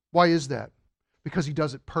 Why is that? Because He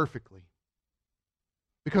does it perfectly.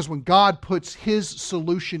 Because when God puts His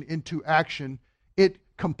solution into action, it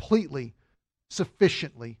completely,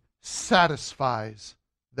 sufficiently satisfies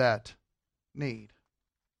that need.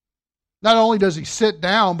 Not only does He sit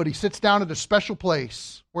down, but He sits down at a special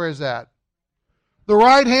place. Where is that? The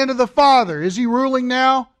right hand of the Father. Is He ruling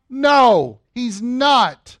now? No, He's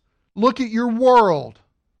not. Look at your world.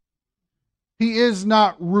 He is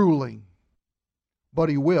not ruling, but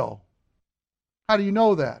He will. How do you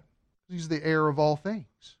know that? He's the heir of all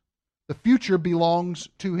things. The future belongs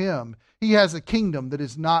to Him. He has a kingdom that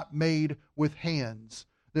is not made with hands,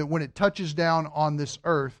 that when it touches down on this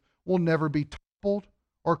earth will never be toppled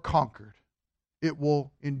or conquered. It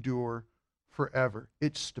will endure forever.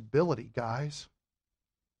 It's stability, guys.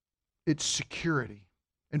 It's security.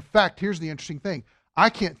 In fact, here's the interesting thing.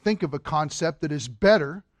 I can't think of a concept that is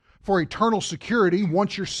better for eternal security.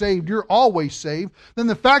 Once you're saved, you're always saved, than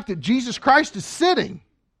the fact that Jesus Christ is sitting.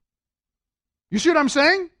 You see what I'm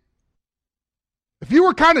saying? If you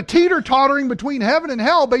were kind of teeter-tottering between heaven and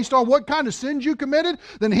hell based on what kind of sins you committed,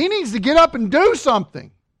 then He needs to get up and do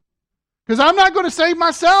something. Because I'm not going to save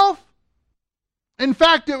myself. In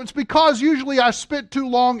fact, it was because usually I spent too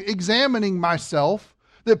long examining myself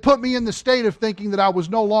that put me in the state of thinking that I was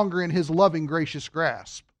no longer in His loving, gracious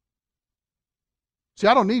grasp. See,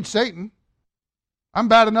 I don't need Satan. I'm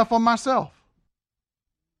bad enough on myself.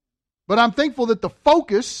 But I'm thankful that the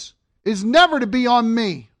focus is never to be on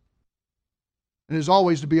me. It is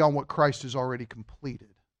always to be on what Christ has already completed.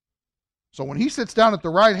 So when He sits down at the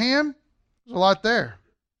right hand, there's a lot there.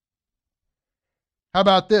 How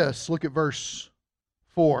about this? Look at verse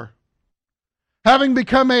 4. Having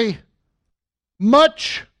become as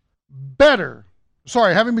much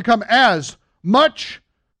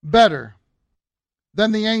better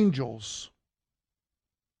than the angels.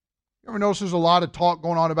 You ever notice there's a lot of talk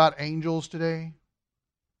going on about angels today?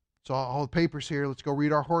 So all the papers here, let's go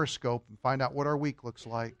read our horoscope and find out what our week looks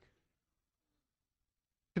like.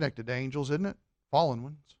 Connected to angels, isn't it? Fallen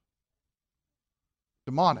ones.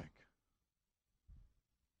 Demonic.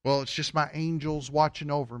 Well, it's just my angels watching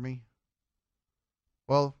over me.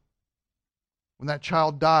 Well, when that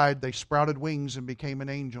child died, they sprouted wings and became an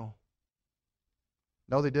angel.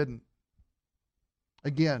 No, they didn't.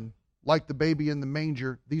 Again, like the baby in the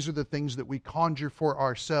manger, these are the things that we conjure for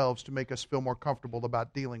ourselves to make us feel more comfortable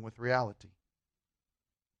about dealing with reality.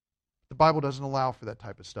 The Bible doesn't allow for that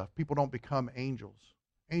type of stuff. People don't become angels.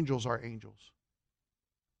 Angels are angels.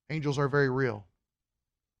 Angels are very real.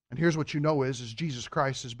 And here's what you know is Jesus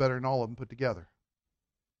Christ is better than all of them put together.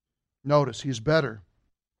 Notice, He's better,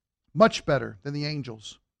 much better than the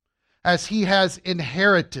angels, as He has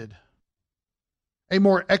inherited a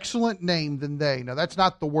more excellent name than they. Now, that's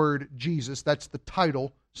not the word Jesus. That's the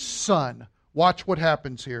title, Son. Watch what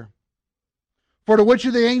happens here. For to which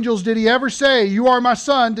of the angels did He ever say, "You are my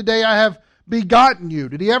Son, today I have begotten you"?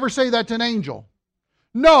 Did He ever say that to an angel?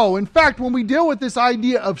 No. In fact, when we deal with this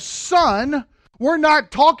idea of son, we're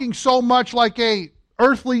not talking so much like a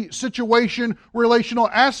earthly situation, relational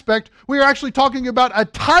aspect. We are actually talking about a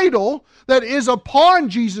title that is upon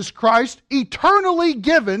Jesus Christ, eternally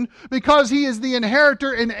given, because He is the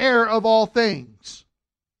inheritor and heir of all things.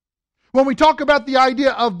 When we talk about the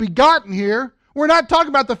idea of begotten here, we're not talking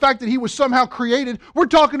about the fact that He was somehow created. We're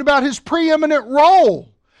talking about His preeminent role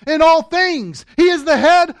in all things. He is the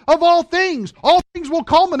head of all things. All things will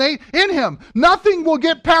culminate in Him. Nothing will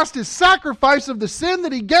get past His sacrifice of the sin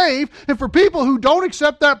that He gave. And for people who don't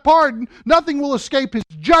accept that pardon, nothing will escape His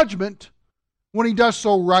judgment when He does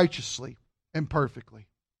so righteously and perfectly.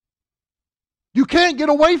 You can't get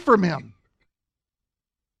away from Him.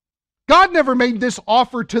 God never made this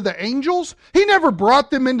offer to the angels. He never brought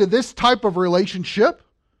them into this type of relationship.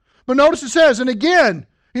 But notice it says, and again,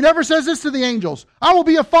 He never says this to the angels, "I will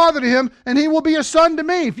be a father to him, and he will be a son to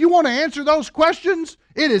me." If you want to answer those questions,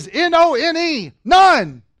 it is N-O-N-E.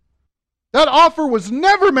 None. That offer was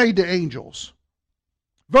never made to angels.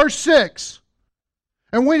 Verse 6.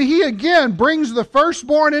 And when He again brings the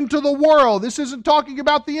firstborn into the world, this isn't talking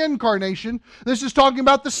about the incarnation, this is talking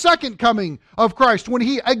about the second coming of Christ. When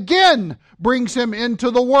He again brings Him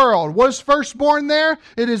into the world. What is firstborn there?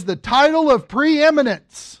 It is the title of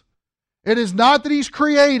preeminence. It is not that He's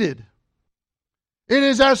created. It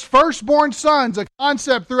is as firstborn sons, a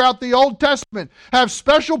concept throughout the Old Testament, have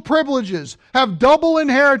special privileges, have double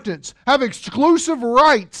inheritance, have exclusive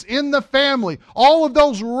rights in the family. All of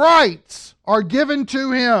those rights are given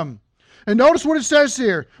to Him. And notice what it says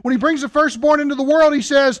here. When He brings the firstborn into the world, He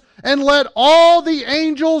says, "And let all the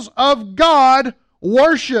angels of God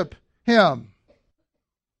worship Him."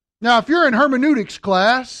 Now, if you're in hermeneutics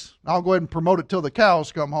class, I'll go ahead and promote it till the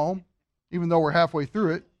cows come home, even though we're halfway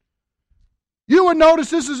through it, you would notice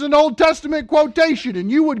this is an Old Testament quotation, and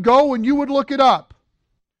you would go and you would look it up.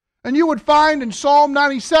 And you would find in Psalm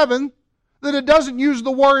 97 that it doesn't use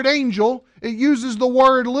the word angel, it uses the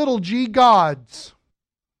word little g, gods.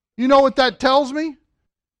 You know what that tells me?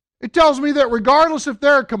 It tells me that regardless if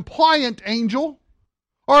they're a compliant angel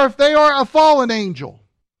or if they are a fallen angel,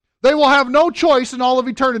 They will have no choice in all of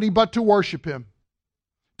eternity but to worship Him.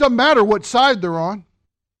 Doesn't matter what side they're on.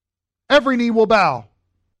 Every knee will bow.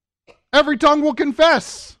 Every tongue will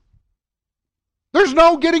confess. There's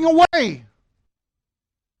no getting away.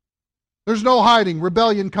 There's no hiding.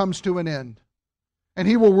 Rebellion comes to an end. And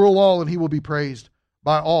He will rule all and He will be praised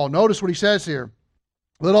by all. Notice what He says here.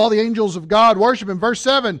 Let all the angels of God worship Him. Verse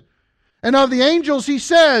 7. And of the angels He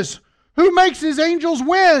says, who makes His angels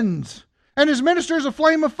winds and His ministers a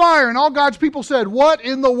flame of fire? And all God's people said, what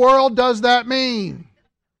in the world does that mean?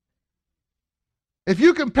 If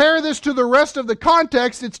you compare this to the rest of the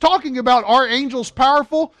context, it's talking about, are angels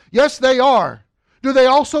powerful? Yes, they are. Do they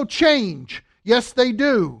also change? Yes, they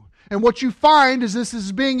do. And what you find is this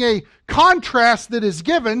is being a contrast that is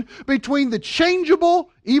given between the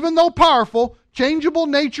changeable, even though powerful, changeable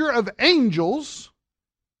nature of angels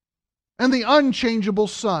and the unchangeable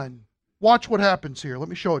Son. Watch what happens here. Let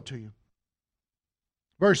me show it to you.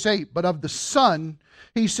 Verse 8, but of the Son,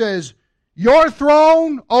 He says, your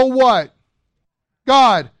throne, oh what?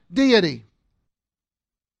 God, deity.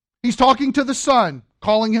 He's talking to the Son,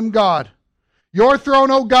 calling Him God. Your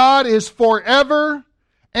throne, O God, is forever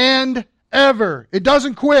and ever. It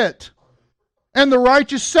doesn't quit. And the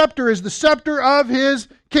righteous scepter is the scepter of His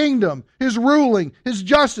kingdom, His ruling, His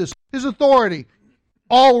justice, His authority,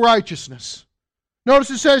 all righteousness.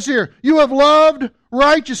 Notice it says here, you have loved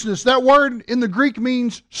righteousness. That word in the Greek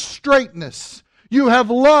means straightness. You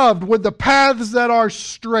have loved with the paths that are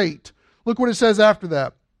straight. Look what it says after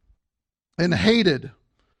that. And hated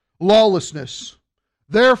lawlessness.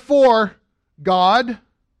 Therefore, God,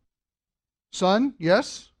 Son,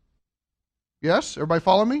 yes? Yes? Everybody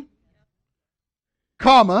follow me?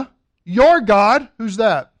 Comma, your God, who's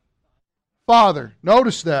that? Father.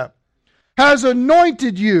 Notice that. Has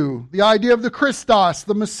anointed you, the idea of the Christos,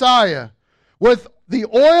 the Messiah, with the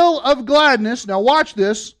oil of gladness, now watch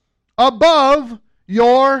this, above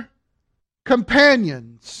your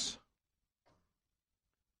companions.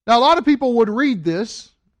 Now, a lot of people would read this.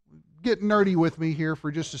 Get nerdy with me here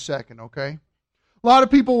for just a second, okay? A lot of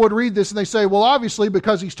people would read this and they say, well, obviously,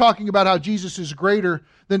 because He's talking about how Jesus is greater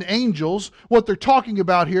than angels, what they're talking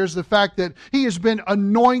about here is the fact that He has been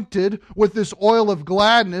anointed with this oil of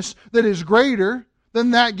gladness that is greater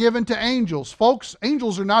than that given to angels. Folks,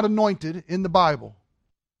 angels are not anointed in the Bible.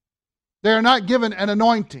 They are not given an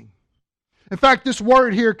anointing. In fact, this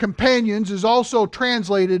word here, companions, is also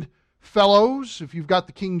translated fellows, if you've got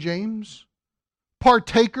the King James,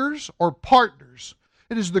 partakers or partners.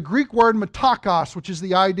 It is the Greek word metakos, which is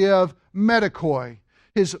the idea of medikoi,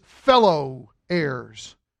 His fellow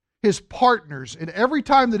heirs, His partners. And every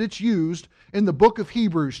time that it's used in the book of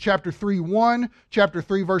Hebrews, chapter 3:1, chapter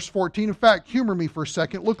 3, verse 14. In fact, humor me for a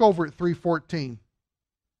second. Look over at 3:14.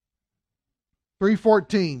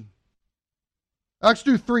 3:14. Let's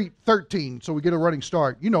do 3:13 so we get a running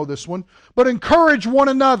start. You know this one. But encourage one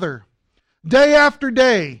another day after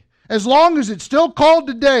day, as long as it's still called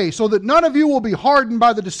today, so that none of you will be hardened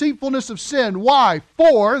by the deceitfulness of sin. Why?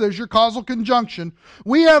 For, there's your causal conjunction,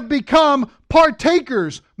 we have become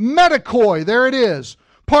partakers, medikoi, there it is,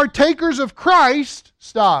 partakers of Christ,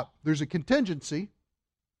 stop, there's a contingency,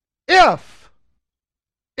 if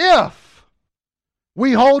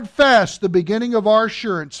we hold fast the beginning of our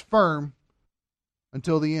assurance firm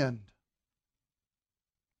until the end.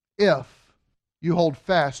 If you hold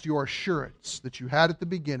fast your assurance that you had at the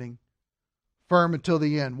beginning, firm until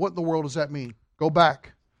the end. What in the world does that mean? Go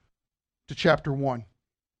back to chapter 1.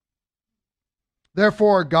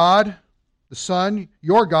 Therefore, God, the Son,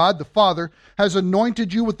 your God, the Father, has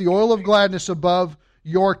anointed you with the oil of gladness above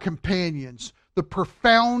your companions. The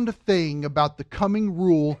profound thing about the coming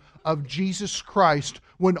rule of Jesus Christ,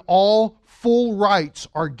 when all full rights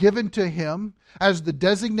are given to Him as the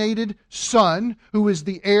designated Son, who is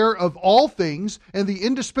the heir of all things, and the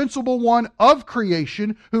indispensable one of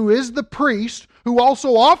creation, who is the priest, who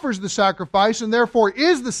also offers the sacrifice, and therefore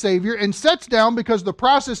is the Savior, and sets down because the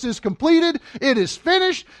process is completed, it is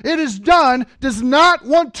finished, it is done, does not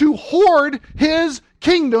want to hoard His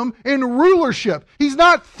kingdom in rulership. He's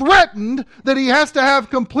not threatened that He has to have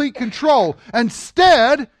complete control.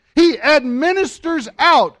 Instead, He administers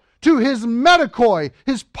out to His medikoi,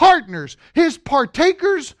 His partners, His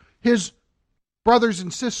partakers, His brothers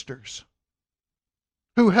and sisters,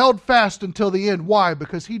 who held fast until the end. Why?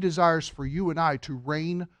 Because He desires for you and I to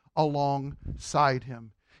reign alongside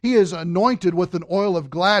Him. He is anointed with an oil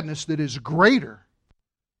of gladness that is greater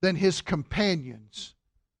than His companions,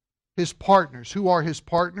 His partners. Who are His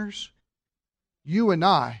partners? You and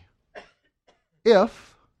I.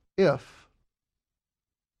 If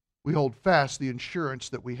we hold fast the assurance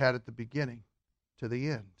that we had at the beginning to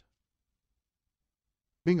the end.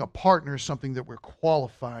 Being a partner is something that we're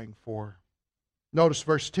qualifying for. Notice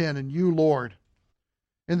verse 10, and you, Lord,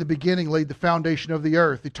 in the beginning laid the foundation of the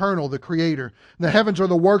earth, eternal, the Creator. The heavens are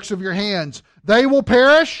the works of your hands. They will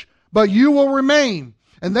perish, but you will remain.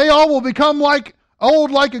 And they all will become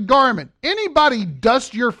old like a garment. Anybody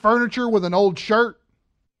dust your furniture with an old shirt?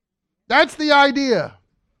 That's the idea.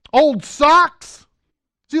 Old socks.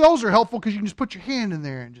 See, those are helpful because you can just put your hand in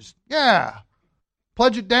there and just,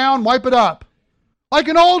 pledge it down, wipe it up. Like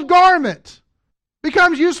an old garment.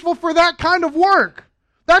 Becomes useful for that kind of work.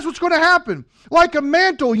 That's what's going to happen. Like a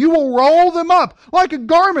mantle, you will roll them up. Like a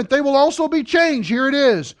garment, they will also be changed. Here it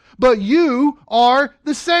is. But you are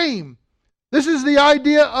the same. This is the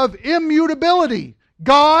idea of immutability.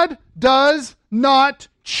 God does not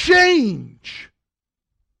change.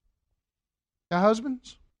 Now,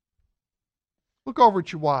 husbands, look over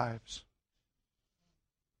at your wives.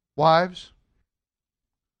 Wives,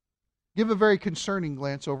 give a very concerning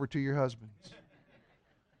glance over to your husbands.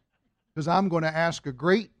 Because I'm going to ask a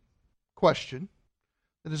great question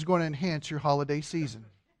that is going to enhance your holiday season.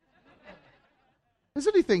 Has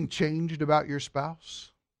anything changed about your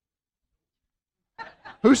spouse?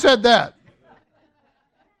 Who said that?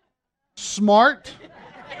 Smart,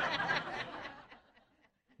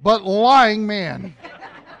 but lying man.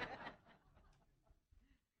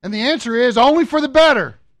 And the answer is only for the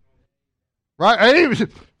better. Right?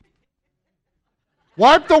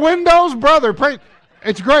 Wipe the windows, brother. Pray.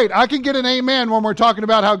 It's great. I can get an amen when we're talking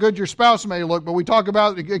about how good your spouse may look, but we talk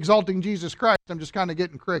about exalting Jesus Christ. I'm just kind of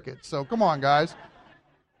getting crickets. So come on, guys.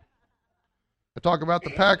 I talk about the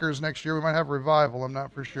Packers next year. We might have a revival. I'm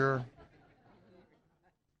not for sure.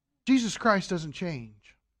 Jesus Christ doesn't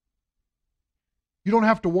change. You don't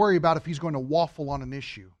have to worry about if He's going to waffle on an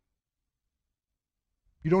issue.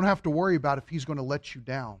 You don't have to worry about if He's going to let you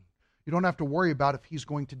down. You don't have to worry about if He's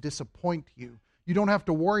going to disappoint you. You don't have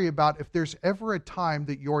to worry about if there's ever a time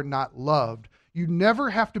that you're not loved. You never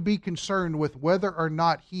have to be concerned with whether or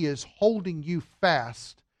not He is holding you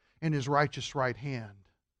fast in His righteous right hand.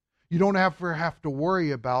 You don't ever have to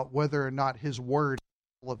worry about whether or not His word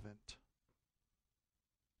is relevant.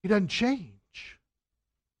 He doesn't change.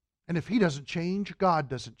 And if He doesn't change, God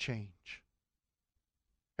doesn't change.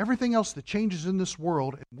 Everything else that changes in this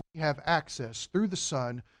world, and we have access through the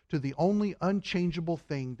Son to the only unchangeable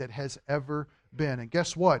thing that has ever been. And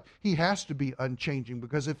guess what? He has to be unchanging,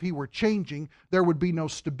 because if He were changing, there would be no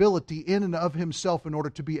stability in and of Himself in order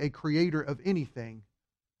to be a creator of anything,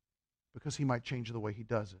 because He might change the way He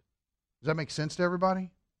does it. Does that make sense to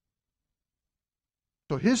everybody?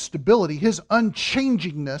 So His stability, His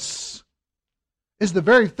unchangingness is the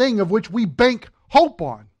very thing of which we bank hope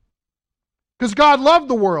on. Because God loved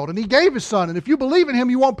the world and He gave His Son. And if you believe in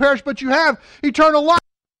Him, you won't perish, but you have eternal life.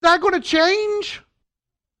 Is that going to change?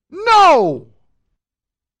 No!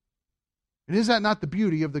 And is that not the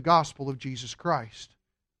beauty of the gospel of Jesus Christ?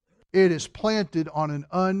 It is planted on an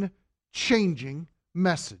unchanging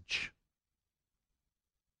message.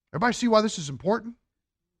 Everybody see why this is important?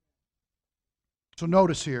 So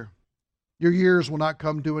notice here, your years will not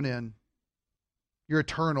come to an end. You're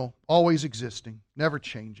eternal, always existing, never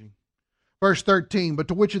changing. Verse 13, but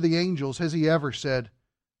to which of the angels has He ever said,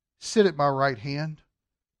 sit at my right hand?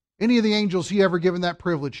 Any of the angels He ever given that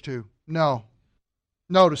privilege to? No.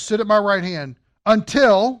 Notice, sit at my right hand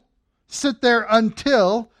sit there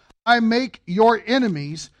until I make your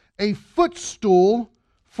enemies a footstool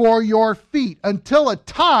for your feet. Until a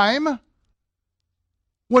time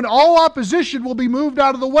when all opposition will be moved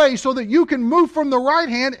out of the way so that you can move from the right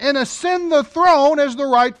hand and ascend the throne as the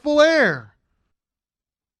rightful heir.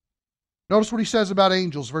 Notice what He says about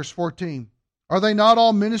angels, verse 14. Are they not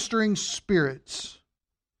all ministering spirits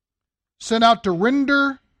sent out to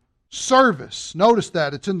render service? Notice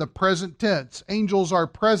that it's in the present tense. Angels are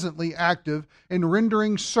presently active in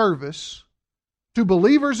rendering service to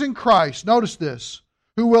believers in Christ. Notice this,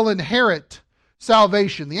 who will inherit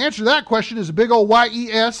salvation. The answer to that question is a big old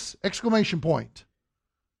Y-E-S exclamation point.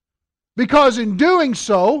 Because in doing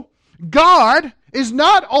so, God is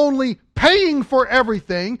not only paying for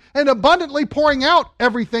everything and abundantly pouring out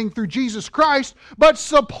everything through Jesus Christ, but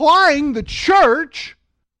supplying the church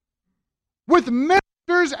with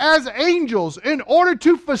ministers as angels in order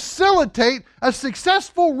to facilitate a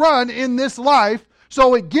successful run in this life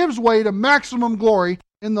so it gives way to maximum glory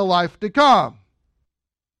in the life to come.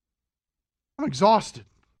 I'm exhausted.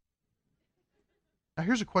 Now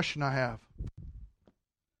here's a question I have.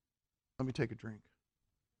 Let me take a drink.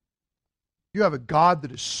 You have a God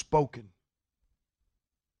that has spoken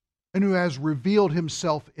and who has revealed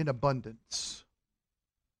Himself in abundance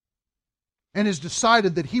and has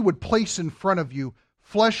decided that He would place in front of you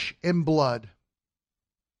flesh and blood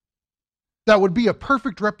that would be a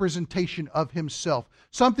perfect representation of Himself,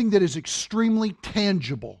 something that is extremely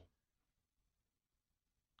tangible,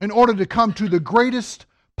 in order to come to the greatest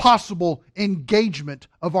possible engagement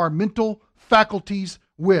of our mental faculties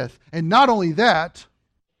with. And not only that,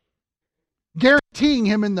 guaranteeing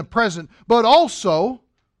Him in the present, but also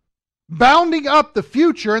bounding up the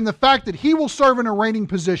future and the fact that He will serve in a reigning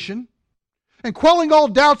position, and quelling all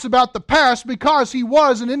doubts about the past because He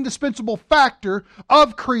was an indispensable factor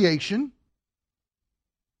of creation.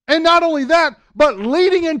 And not only that, but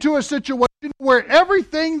leading into a situation where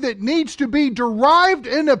everything that needs to be derived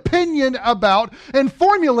an opinion about and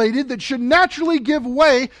formulated that should naturally give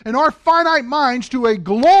way in our finite minds to a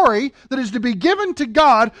glory that is to be given to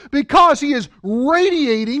God because He is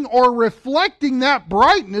radiating or reflecting that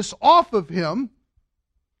brightness off of Him,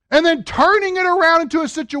 and then turning it around into a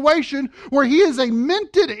situation where He is a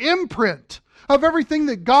minted imprint of everything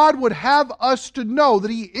that God would have us to know,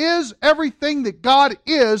 that He is everything that God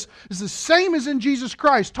is the same as in Jesus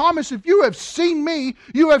Christ. Thomas, if you have seen me,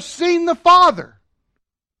 you have seen the Father.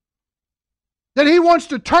 That He wants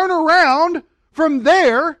to turn around from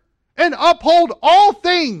there and uphold all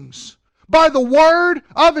things by the word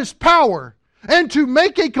of His power, and to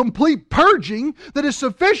make a complete purging that is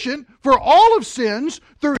sufficient for all of sins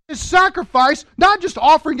through His sacrifice, not just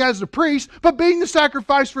offering as a priest, but being the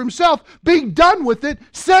sacrifice for Himself, being done with it,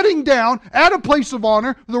 setting down at a place of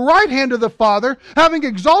honor, the right hand of the Father, having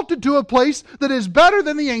exalted to a place that is better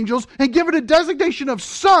than the angels, and given a designation of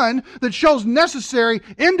Son that shows necessary,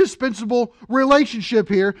 indispensable relationship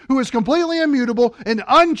here, who is completely immutable and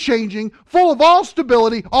unchanging, full of all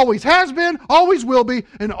stability, always has been, always will be,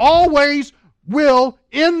 and always will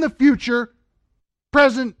in the future,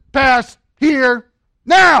 present, past, here,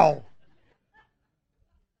 now.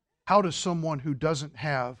 How does someone who doesn't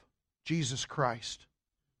have Jesus Christ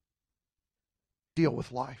deal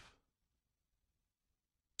with life?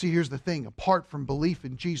 See, here's the thing. Apart from belief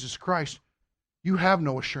in Jesus Christ, you have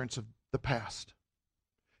no assurance of the past.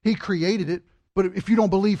 He created it, but if you don't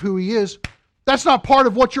believe who He is, that's not part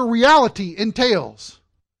of what your reality entails.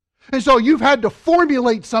 And so you've had to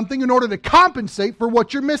formulate something in order to compensate for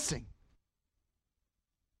what you're missing.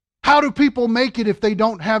 How do people make it if they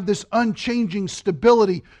don't have this unchanging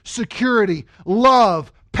stability, security,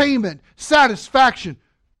 love, payment, satisfaction?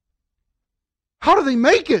 How do they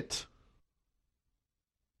make it?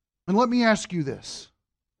 And let me ask you this.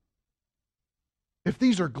 If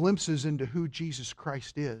these are glimpses into who Jesus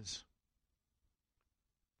Christ is,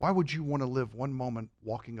 why would you want to live one moment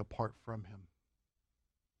walking apart from Him?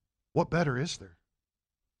 What better is there?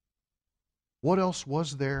 What else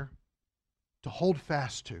was there to hold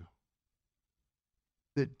fast to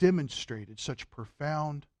that demonstrated such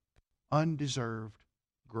profound, undeserved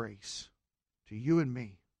grace to you and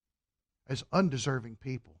me as undeserving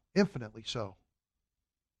people, infinitely so,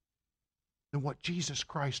 than what Jesus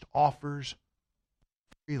Christ offers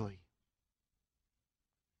freely?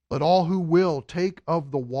 Let all who will take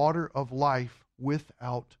of the water of life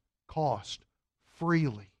without cost,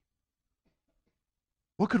 freely.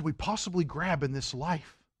 What could we possibly grab in this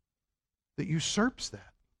life that usurps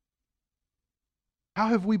that? How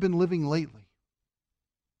have we been living lately?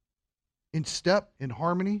 In step, in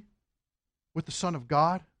harmony with the Son of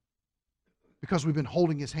God? Because we've been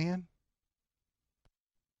holding His hand?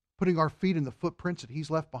 Putting our feet in the footprints that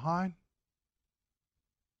He's left behind?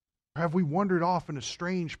 Or have we wandered off in a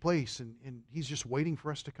strange place and He's just waiting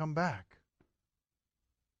for us to come back?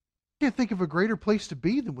 I can't think of a greater place to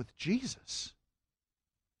be than with Jesus.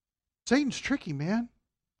 Satan's tricky, man.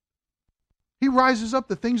 He rises up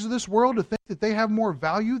the things of this world to think that they have more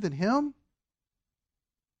value than Him.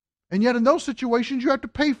 And yet in those situations you have to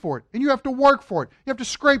pay for it. And you have to work for it. You have to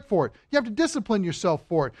scrape for it. You have to discipline yourself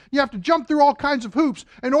for it. You have to jump through all kinds of hoops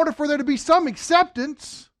in order for there to be some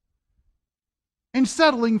acceptance in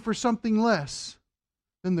settling for something less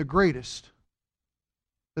than the greatest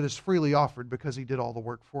that is freely offered because He did all the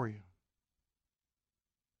work for you.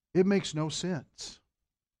 It makes no sense.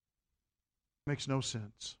 Makes no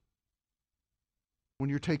sense. When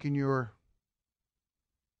you're taking your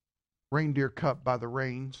reindeer cup by the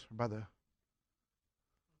reins, by the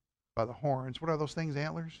horns. What are those things,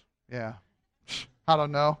 antlers? Yeah. I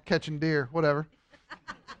don't know. Catching deer, whatever.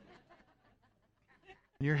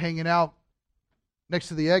 And you're hanging out next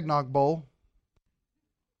to the eggnog bowl.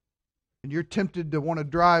 And you're tempted to want to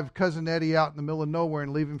drive Cousin Eddie out in the middle of nowhere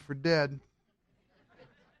and leave him for dead.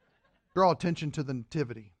 Draw attention to the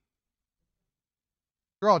nativity.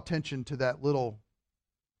 Draw attention to that little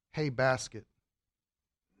hay basket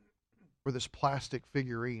where this plastic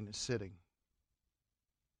figurine is sitting.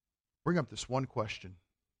 Bring up this one question.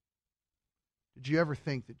 Did you ever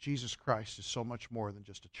think that Jesus Christ is so much more than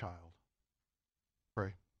just a child?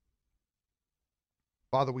 Pray.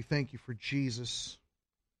 Father, we thank you for Jesus,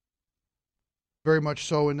 very much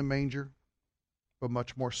so in the manger, but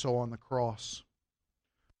much more so on the cross.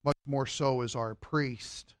 Much more so as our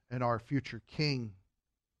priest and our future king,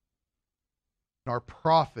 and our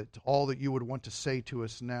prophet, all that you would want to say to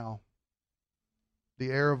us now. The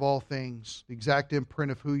heir of all things, the exact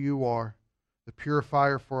imprint of who you are, the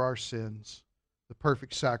purifier for our sins, the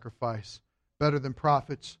perfect sacrifice, better than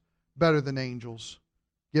prophets, better than angels,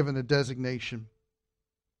 given the designation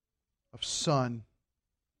of son,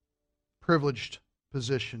 privileged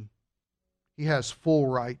position. He has full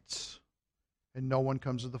rights, and no one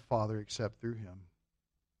comes to the Father except through him.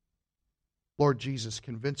 Lord Jesus,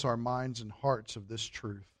 convince our minds and hearts of this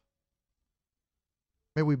truth.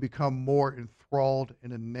 May we become more enthralled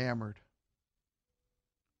and enamored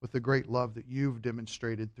with the great love that you've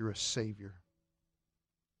demonstrated through a Savior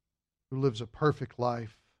who lives a perfect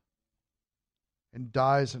life and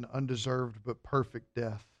dies an undeserved but perfect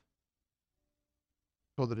death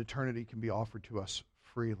so that eternity can be offered to us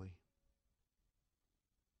freely.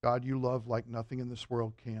 God, you love like nothing in this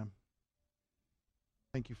world can.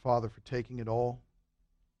 Thank you, Father, for taking it all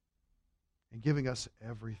and giving us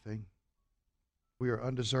everything. We are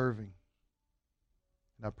undeserving,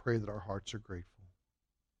 and I pray that our hearts are grateful.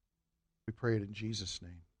 We pray it in Jesus'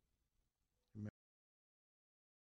 name.